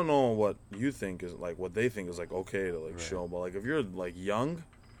like I don't know what you think is like what they think is like okay to like show, but like if you're like young,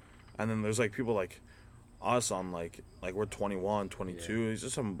 and then there's like people like us on like we're 21, 22. It's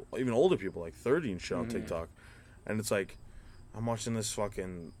just some even older people like 30 and shit on TikTok, and it's like I'm watching this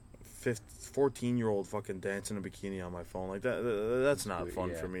fucking 14-year-old fucking dancing in a bikini on my phone. Like that's not weird, fun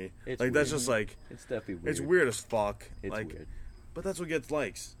yeah. for me. It's like that's weird. just like It's definitely weird. it's weird as fuck. It's like, weird. but that's what gets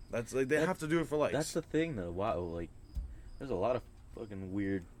likes. That's like they have to do it for likes. That's the thing, though. Wow, like, there's a lot of fucking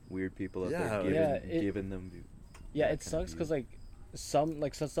weird people out Yeah, there like- giving them. Yeah, that it kind of sucks because view.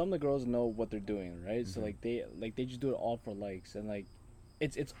 like some of the girls know what they're doing, right? So like they just do it all for likes, and like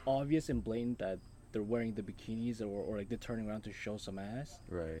it's obvious and blatant that they're wearing the bikinis or like they're turning around to show some ass.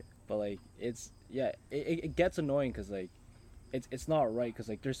 Right. But like it gets annoying because like it's not right because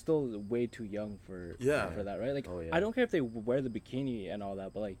like they're still way too young for that, right? Like Oh, yeah. I don't care if they wear the bikini and all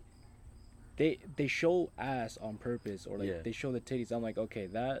that, but like they show ass on purpose or like Yeah. they show the titties. I'm like, okay,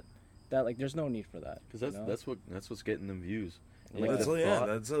 that like there's no need for that Because you know? that's what's getting them views. Yeah. that's the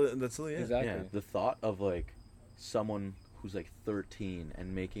thought- that's yeah. Exactly. Yeah, the thought of like someone who's like 13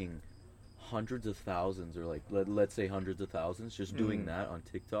 and making hundreds of thousands or like let's say hundreds of thousands just doing that on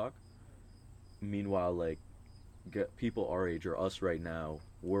TikTok. Meanwhile, like people our age or us right now,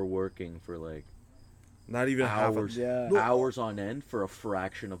 we're working for like Not even hours, half. Yeah. hours on end for a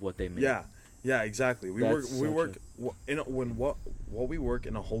fraction of what they make. Yeah, exactly. We That's work in what we work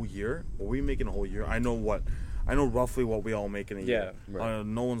in a whole year. What we make in a whole year. I know roughly what we all make in a year. Yeah, right.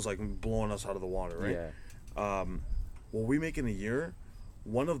 No one's like blowing us out of the water, right? Yeah. What we make in a year,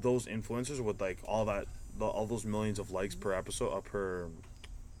 one of those influencers with like all those millions of likes per episode, per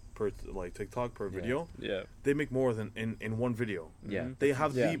like TikTok per video, Yeah. they make more than in one video. Yeah. They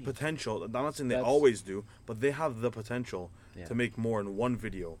have Yeah. the potential. I'm not saying they That's- always do, but they have the potential Yeah. to make more in one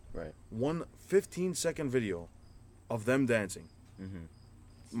video. Right. One 15-second video of them dancing. Mhm.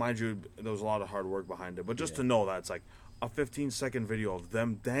 Mind you, there was a lot of hard work behind it, but just Yeah. to know that it's like a 15-second video of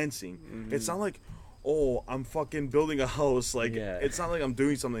them dancing. Mm-hmm. It's not like, oh, I'm fucking building a house. Like, Yeah. it's not like I'm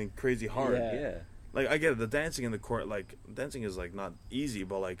doing something crazy hard. Yeah. Yeah. Like, I get it. The dancing in the court, like, dancing is like not easy,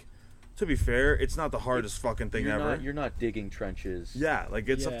 but like, to be fair, it's not the hardest fucking thing ever. You're not digging trenches. Yeah, like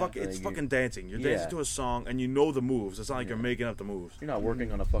it's Yeah. it's Like, fucking dancing. You're yeah. dancing to a song and you know the moves. It's not like you're Yeah. making up the moves. You're not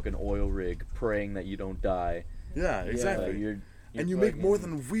working on a fucking oil rig praying that you don't die. Yeah, exactly. Like, you're and you make fucking- more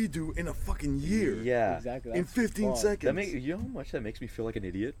than we do in a fucking year. Yeah. Exactly. In that's 15 fucked. seconds. You know how much that makes me feel like an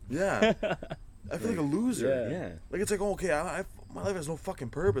idiot? Yeah. I feel like a loser. Yeah. Yeah. Like it's like, oh, okay, my life has no fucking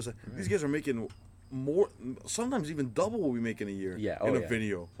purpose. These guys are making more, sometimes even double what we make in a year. Yeah, in oh, a yeah.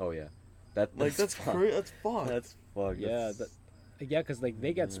 video. Oh yeah. Like that's fuck. crazy. That's fucked. That's fuck. Yeah, because like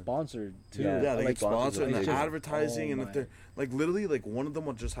they get sponsored too. Yeah. Yeah, they like get sponsored and sponsors, the like, advertising, oh and my. if they're like literally like one of them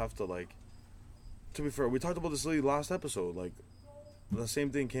will just have to like. To be fair, we talked about this literally last episode. Like, the same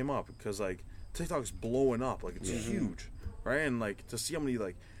thing came up because like TikTok's blowing up, like it's huge, right? And like to see how many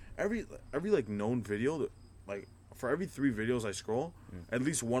like every like known video that like for every 3 videos I scroll, at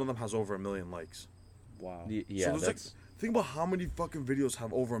least one of them has over 1 million likes. Wow. Yeah, so there's like that's think about how many fucking videos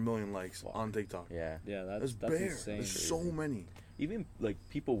have over 1 million likes on TikTok. yeah. Yeah, That's that's bare. insane. There's so many. Even like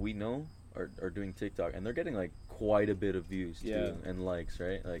people we know are doing TikTok and they're getting like quite a bit of views too Yeah. and likes,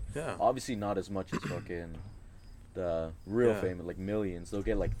 right? Like Yeah. obviously not as much as fucking the real Yeah. famous like millions. They'll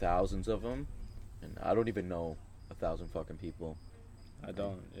get like thousands of them, and I don't even know 1,000 fucking people. I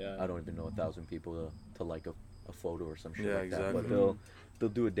don't. Yeah. I don't even know 1,000 people to like a photo or some shit Yeah, like that. exactly. But they'll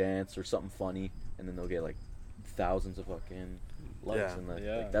do a dance or something funny, and then they'll get like thousands of fucking likes, Yeah. and like,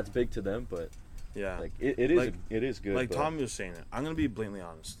 Yeah. like that's big to them. But Yeah. like it is Like- it is good. Like but, Tommy was saying it. I'm gonna be blatantly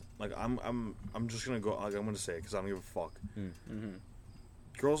honest. Like I'm just gonna go. Like I'm gonna say it because I don't give a fuck. Mm-hmm.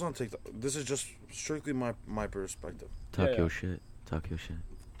 Girls on TikTok. This is just strictly my perspective. talk Yeah. your shit. Talk your shit.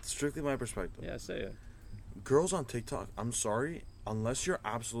 Strictly my perspective. Yeah, say it. Girls on TikTok. I'm sorry, unless you're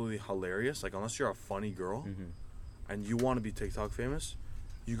absolutely hilarious. Like unless you're a funny girl, and you want to be TikTok famous,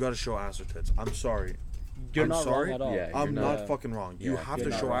 you gotta show ass or tits. I'm sorry. You're I'm not sorry. wrong at all. Yeah, I'm you're not Yeah. fucking wrong. You Yeah, have you're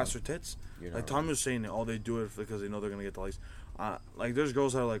to not show wrong. ass or tits. You're Like not Tommy was saying, oh, they do it because they know they're gonna get the likes. Like there's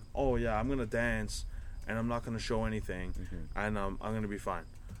girls that are like, oh yeah, I'm gonna dance, and I'm not gonna show anything, Mm-hmm. and I'm gonna be fine.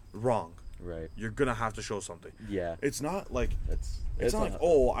 Wrong. Right. You're gonna have to show something. Yeah. It's not like It's not like,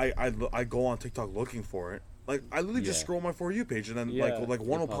 oh, I go on TikTok looking for it. Like, I literally just Yeah. scroll my For You page, and then Yeah. like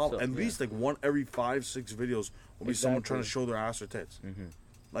one will It pop. pops up, At yeah. least like one every 5-6 videos will be someone trying to Exactly. show their ass or tits. Mm-hmm.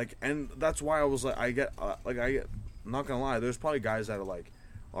 Like, and that's why I was like, I get I'm not gonna lie. There's probably guys that are like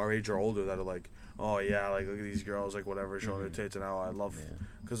our age or older that are like, oh yeah, like look at these girls, like whatever, showing their tits, and how I love, Yeah.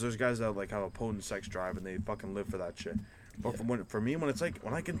 because there's guys that like have a potent sex drive and they fucking live for that shit. But for me, when it's like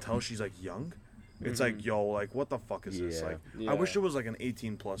when I can tell she's like young. It's like, yo, like, what the fuck is this? Yeah. Like, Yeah. I wish there was, like, an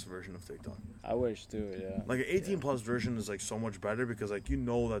 18-plus version of TikTok. I wish too. Yeah. Like, an 18-plus version is, like, so much better because, like, you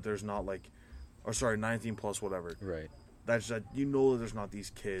know that there's not, like... Or, sorry, 19-plus, whatever. Right. That's that you know that there's not these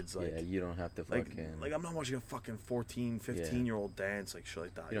kids, like... Yeah, you don't have to like, fucking... like, I'm not watching a fucking 14, 15-year-old dance, like, shit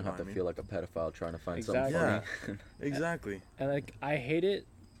like that. you don't have to what I feel like a pedophile trying to find Exactly. something funny. mean? Exactly. And like I hate it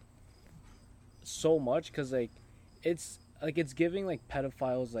so much because like it's giving like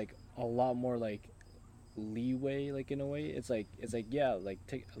pedophiles like a lot more like leeway, like in a way. It's like yeah, like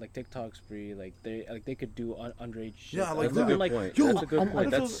TikTok's free, like they could do underage shit. Yeah, like, That's a I'm good like, point. yo, That's a good I'm- point.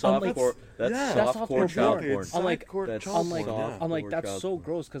 I'm That's so- I'm like- softcore. That's yeah. That's softcore softcore child porn. porn. It's I'm like- hardcore that's child I'm like, porn, yeah. soft. I'm like, Or that's child so porn.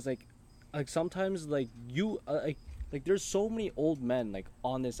 gross because like sometimes like you like there's so many old men like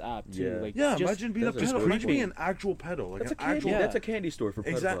on this app too. Yeah. Like Yeah, just- imagine being a That's a pedo. good Imagine being point. an actual pedo. Like, That's a an candy. actual... Yeah. That's a candy store for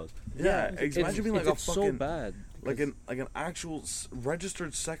Exactly. pedophiles. Yeah, it's- imagine being like it's a so fucking... bad. Like an actual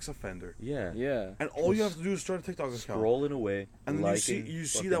registered sex offender. Yeah. Yeah. And all you have to do is start a TikTok account. Scrolling away. And then liking, you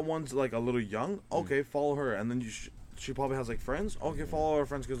see fucking- that one's like a little young. Okay, follow her. And then she probably has like friends. Okay, follow her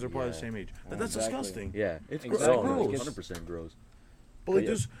friends because they're probably the Yeah. same age. That's Exactly. disgusting. Yeah, it's Exactly. gross. Like, it's- 100% gross. But like,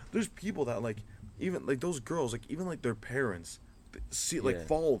 yeah. there's people that like even like those girls like even like their parents see like Yeah.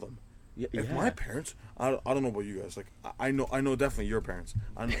 follow them. Yeah, If yeah. my parents, I don't know about you guys. Like I know definitely your parents.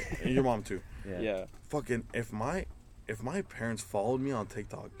 I know, and your mom too. Yeah. Fucking if my parents followed me on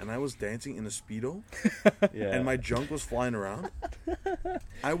TikTok and I was dancing in a Speedo Yeah. and my junk was flying around,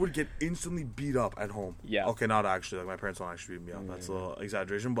 I would get instantly beat up at home. Yeah. Okay, not actually. Like, my parents don't actually beat me up. That's a little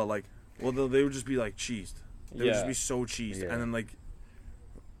exaggeration. But, like, well, they would just be, like, cheesed. They would just Yeah. be so cheesed. Yeah. And then, like,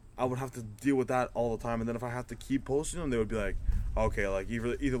 I would have to deal with that all the time. And then if I have to keep posting them, they would be like, okay, like,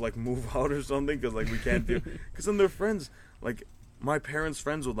 either like, move out or something because, like, we can't do... Because then their friends, like... My parents'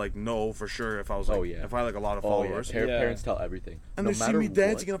 friends would like know for sure if I was like Oh, yeah. if I had like a lot of Oh, yeah. followers. Yeah. Parents tell everything. And No they see matter me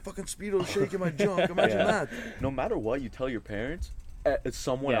dancing in what- a fucking Speedo shaking my junk. Imagine Yeah. that. No matter what you tell your parents,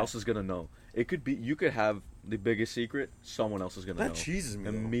 someone Yeah. else is gonna know. It could be you could have the biggest secret. Someone else is gonna know. That cheeses me. though.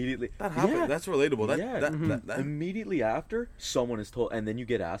 Immediately. That happened. Yeah. That's relatable. That, Yeah. that Immediately after, someone is told, and then you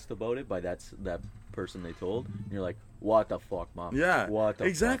get asked about it by that person they told, and you're like, "What the fuck, mom? yeah. What the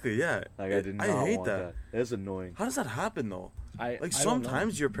exactly. fuck? Yeah. Like I did not hate want that. that. That's annoying. How does that happen though? I Like I don't know.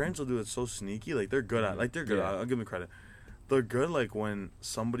 sometimes your parents will do it so sneaky. Like they're good at. Like they're good. Yeah. I'll give them credit. They're good. Like when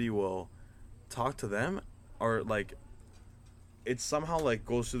somebody will talk to them, or like it somehow like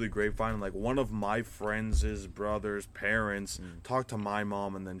goes through the grapevine. Like one of my friends' brother's parents talked to my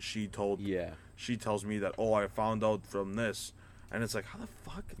mom, and then she told. Yeah. She tells me that I found out from this, and it's like how the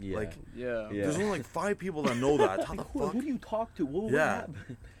fuck? Yeah. Like Yeah. Yeah. there's only like 5 people that know that. How the fuck? Who do you talk to? What Yeah.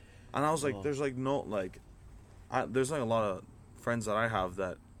 happened? And I was like, Oh. there's like no like, there's like a lot of friends that I have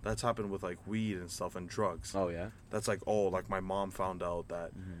that's happened with like weed and stuff and drugs. Oh yeah. That's like like my mom found out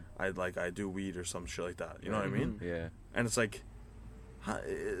that I do weed or some shit like that. You know what I mean? Yeah. And it's like,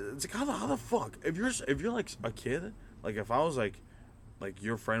 it's like how the fuck if you're like a kid, like if I was like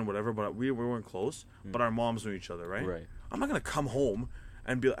your friend whatever, but we weren't close, but our moms knew each other, right? Right. I'm not gonna come home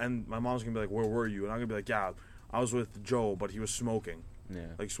and my mom's gonna be like, where were you? And I'm gonna be like, yeah, I was with Joe, but he was smoking. Yeah.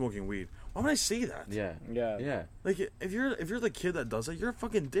 Like smoking weed. Why would I say that? Yeah. Yeah. Yeah. Like if you're the kid that does it, you're a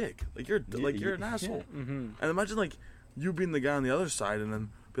fucking dick. Like you're an asshole. Mm-hmm. And imagine like you being the guy on the other side, and then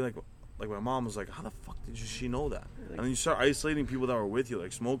be like my mom was like, how the fuck did she know that? And then you start isolating people that were with you,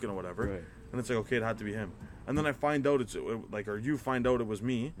 like smoking or whatever. Right. And it's like, okay, it had to be him. And then I find out or you find out it was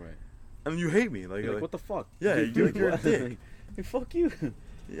me, Right. and you hate me. Like, You're like, what the fuck? Yeah, you're like, you're a what? dick. Like, fuck you.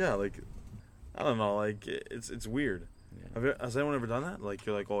 yeah, like I don't know, like it's weird. Yeah. Has anyone ever done that? Like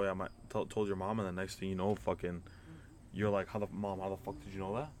you're like, oh yeah, told your mom, and the next thing you know, fucking, you're like, how the fuck did you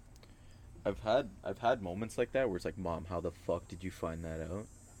know that? I've had moments like that where it's like, Mom, how the fuck did you find that out?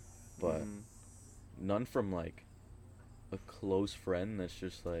 But none from like a close friend that's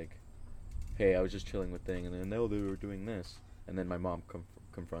just like, hey, I was just chilling with thing, and then they were doing this, and then my mom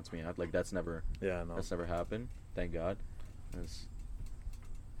confronts me. Like that's never Yeah, no. that's never happened. Thank God. That's,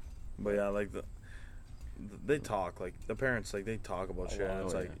 But yeah, like they talk, like the parents, like they talk about Oh, shit. And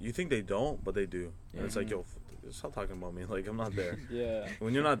it's wow. like Yeah. you think they don't, but they do. And Yeah. it's like, yo, stop talking about me. Like, I'm not there. Yeah.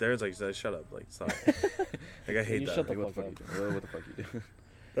 When you're not there, it's like, shut up. Like, stop. Like, I hate You that. shut the Like, what the fuck fuck you do? What the fuck you do?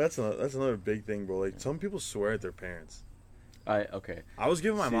 That's another big thing, bro. Like, some people swear at their parents. Okay. I was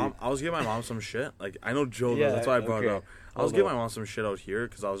giving my mom some shit. Like, I know Joe. Yeah, That's why I brought it okay. up. I was Hold giving up. my mom some shit out here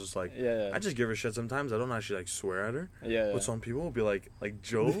because I was just like, Yeah. I just give her shit sometimes. I don't actually like swear at her. Yeah. But some people will be like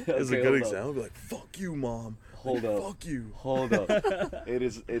Joe is a Okay, good hold up. example. Be like, fuck you, mom. Hold Like, up. Fuck you. Hold up.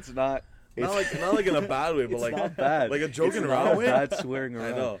 It's not. It's Not like in a bad way, but it's like not bad. like a joking It's around not way. bad swearing I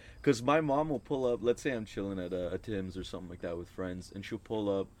around. know. Because my mom will pull up. Let's say I'm chilling at a Tim's or something like that with friends, and she'll pull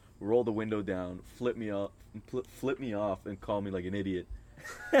up, roll the window down, flip me off, and call me like an idiot.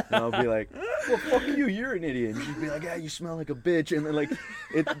 And I'll be like, "Well, fuck you, you're an idiot." And she'd be like, "Yeah, you smell like a bitch." And then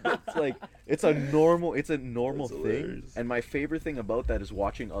like, it's a normal That's thing. hilarious. And my favorite thing about that is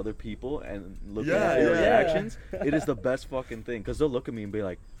watching other people and looking Yeah, at their yeah. reactions. It is the best fucking thing because they'll look at me and be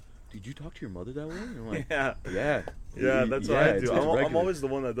like, "Did you talk to your mother that way?" And I'm like, Yeah. "Yeah, Yeah, that's what I it's do. I'm regular." always the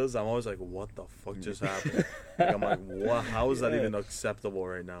one that does that. I'm always like, what the fuck just happened? Like, I'm like, what? How is that Yeah. even acceptable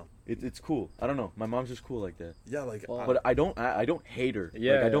right now? It's cool. I don't know. My mom's just cool like that. Yeah, like, Well, But I don't hate her.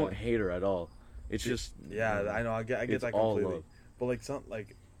 Yeah, Like, I don't yeah. hate her at all. It's just yeah, I know. I get It's that all completely. love. But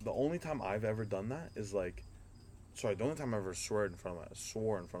like, the only time I've ever done that is like, the only time I ever swore in front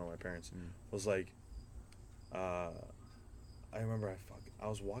of my parents was like, I remember I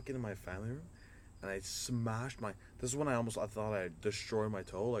was walking in my family room, and I smashed this is when I thought I destroyed my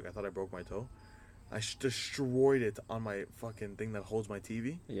toe. Like, I thought I broke my toe. I destroyed it on my fucking thing that holds my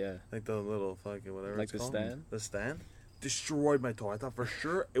TV. Yeah. Like the little fucking whatever Like it's the called. stand? The stand. Destroyed my toe. I thought for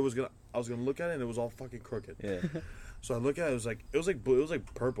sure I was gonna look at it and it was all fucking crooked. yeah. So I look at it, it was like blue, it was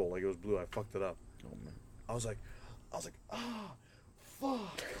like purple, like it was blue. I fucked it up. Oh man. I was like, ah,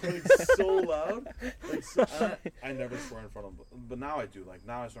 fuck, like so loud. Like, I never swear in front of them, but now I do. Like,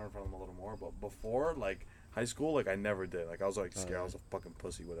 now I swear in front of them a little more. But before, like high school, like I never did. Like, I was like scared. I was a fucking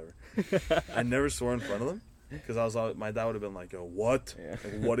pussy, whatever. I never swore in front of them because my dad would have been like, "Yo, what? Yeah.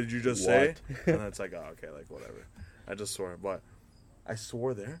 Like, what did you just say?" And then it's like, "Oh, okay, like whatever." I just swore, but I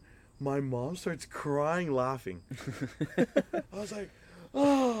swore there. My mom starts crying, laughing. I was like,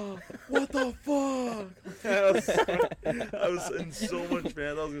 "Oh, what the fuck?" I was in so much pain.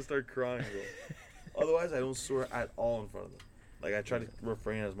 I was gonna start crying, bro. Otherwise, I don't swear at all in front of them. Like, I try to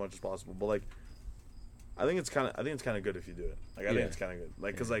refrain as much as possible. But like, I think it's kind of good if you do it. Like, I think Yeah. it's kind of good.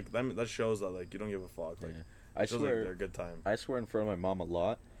 Like, cause like that shows that like you don't give a fuck. Like, Yeah. I shows swear like they're a good time. I swear in front of my mom a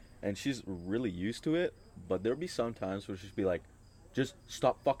lot, and she's really used to it. But there'll be some times where she'll be like, "Just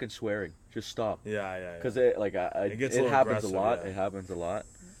stop fucking swearing. Just stop." Yeah. Because it gets a it little happens a aggressive, lot. yeah. It happens a lot.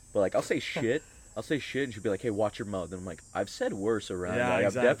 But like I'll say shit. And she'll be like, "Hey, watch your mouth." And I'm like, "I've said worse around. Yeah, like,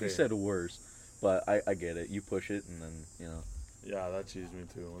 exactly. I've definitely said worse." But I get it. You push it, and then Yeah, that cheesed me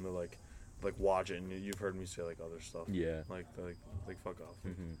too. When they're like watch it, and you've heard me say like other stuff. Yeah. Like fuck off.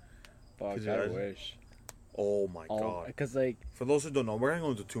 hmm Fuck, Could you I imagine? wish. Oh my god. Because like, For those who don't know, we're gonna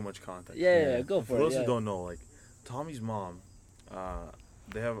go into too much context. yeah, Yeah. go For for those it. who don't know, like Tommy's mom,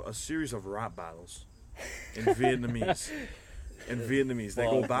 they have a series of rap battles in Vietnamese. They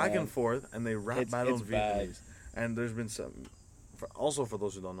go Fuck, back man. and forth, and they rap It's battle in bad. Vietnamese. And there's been some. Also, for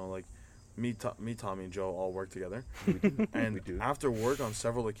those who don't know, like me, Tommy, and Joe all work together. And We do. after work, on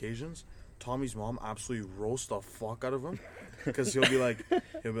several occasions, Tommy's mom absolutely roasts the fuck out of him because he'll be like,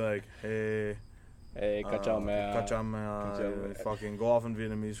 hey. Hey, kachao Kacham, fucking go off in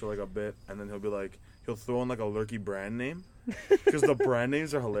Vietnamese for like a bit, and then he'll throw in like a lurky brand name, because the brand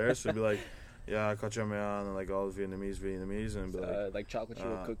names are hilarious. So he'll be like, yeah, Kacham, and then like all Vietnamese, and be like chocolate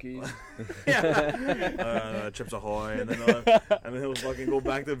chip cookies. Chips Ahoy, and then he'll fucking go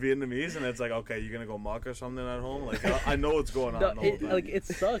back to Vietnamese, and it's like, okay, you're gonna go mock or something at home? Like, I know what's going on. No, the whole time. like it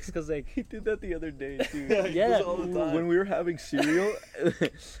sucks because like He did that the other day too. He yeah. does it all the time. When we were having cereal,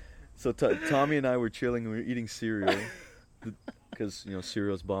 so Tommy and I were chilling and we were eating cereal because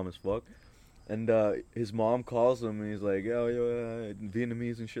cereal's bomb as fuck. And his mom calls him and he's like, "Oh,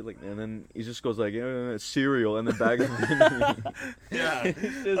 Vietnamese and shit like that." And then he just goes like, "Cereal," and then back of Vietnamese. Yeah. It's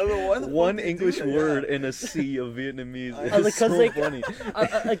I don't know, why the fuck one they do English that? word Yeah. in a sea of Vietnamese. I- It's like, so 'cause, like, funny.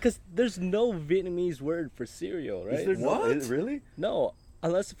 Because there's no Vietnamese word for cereal, right? Is there What? Really? No,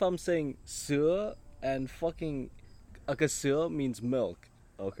 unless if I'm saying sữa and fucking, because sữa means milk,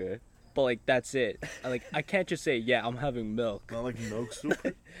 Okay. but like that's it. Like I can't just say yeah, I'm having milk. Not like milk soup.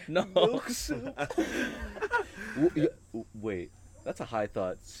 No. Wait, that's a high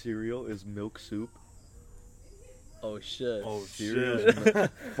thought. Cereal is milk soup. Oh shit. Oh Cereal shit. is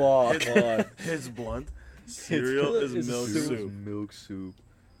milk. Fuck. His blunt. Cereal is is milk soup. soup. Milk soup.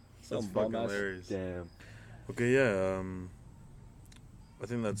 That's Some fucking bum-ass- hilarious. Damn. Okay, yeah. I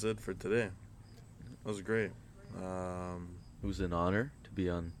think that's it for today. That was great. It was an honor to be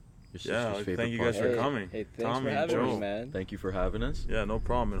on your sister's Yeah, favorite thank you guys podcast. for coming. Hey, thanks Tommy, for having Joe. me, man. Thank you for having us. Yeah, no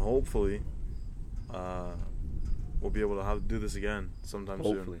problem. And hopefully, we'll be able to do this again sometime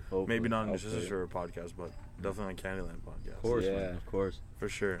Hopefully, soon. hopefully. Maybe not on your Hopefully. sister's favorite podcast, but definitely on Candyland podcast. Of course, Yeah. man. Of course. For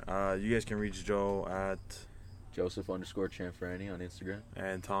sure. You guys can reach Joe at Joseph_Chanfrani on Instagram.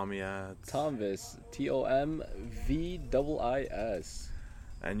 and Tommy at Tomvis, TOMVIIS.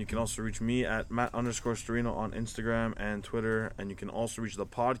 And you can also reach me at Matt_Storino on Instagram and Twitter. And you can also reach the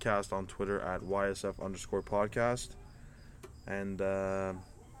podcast on Twitter at YSF_podcast. And at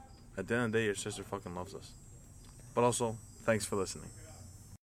the end of the day, your sister fucking loves us. But also, thanks for listening.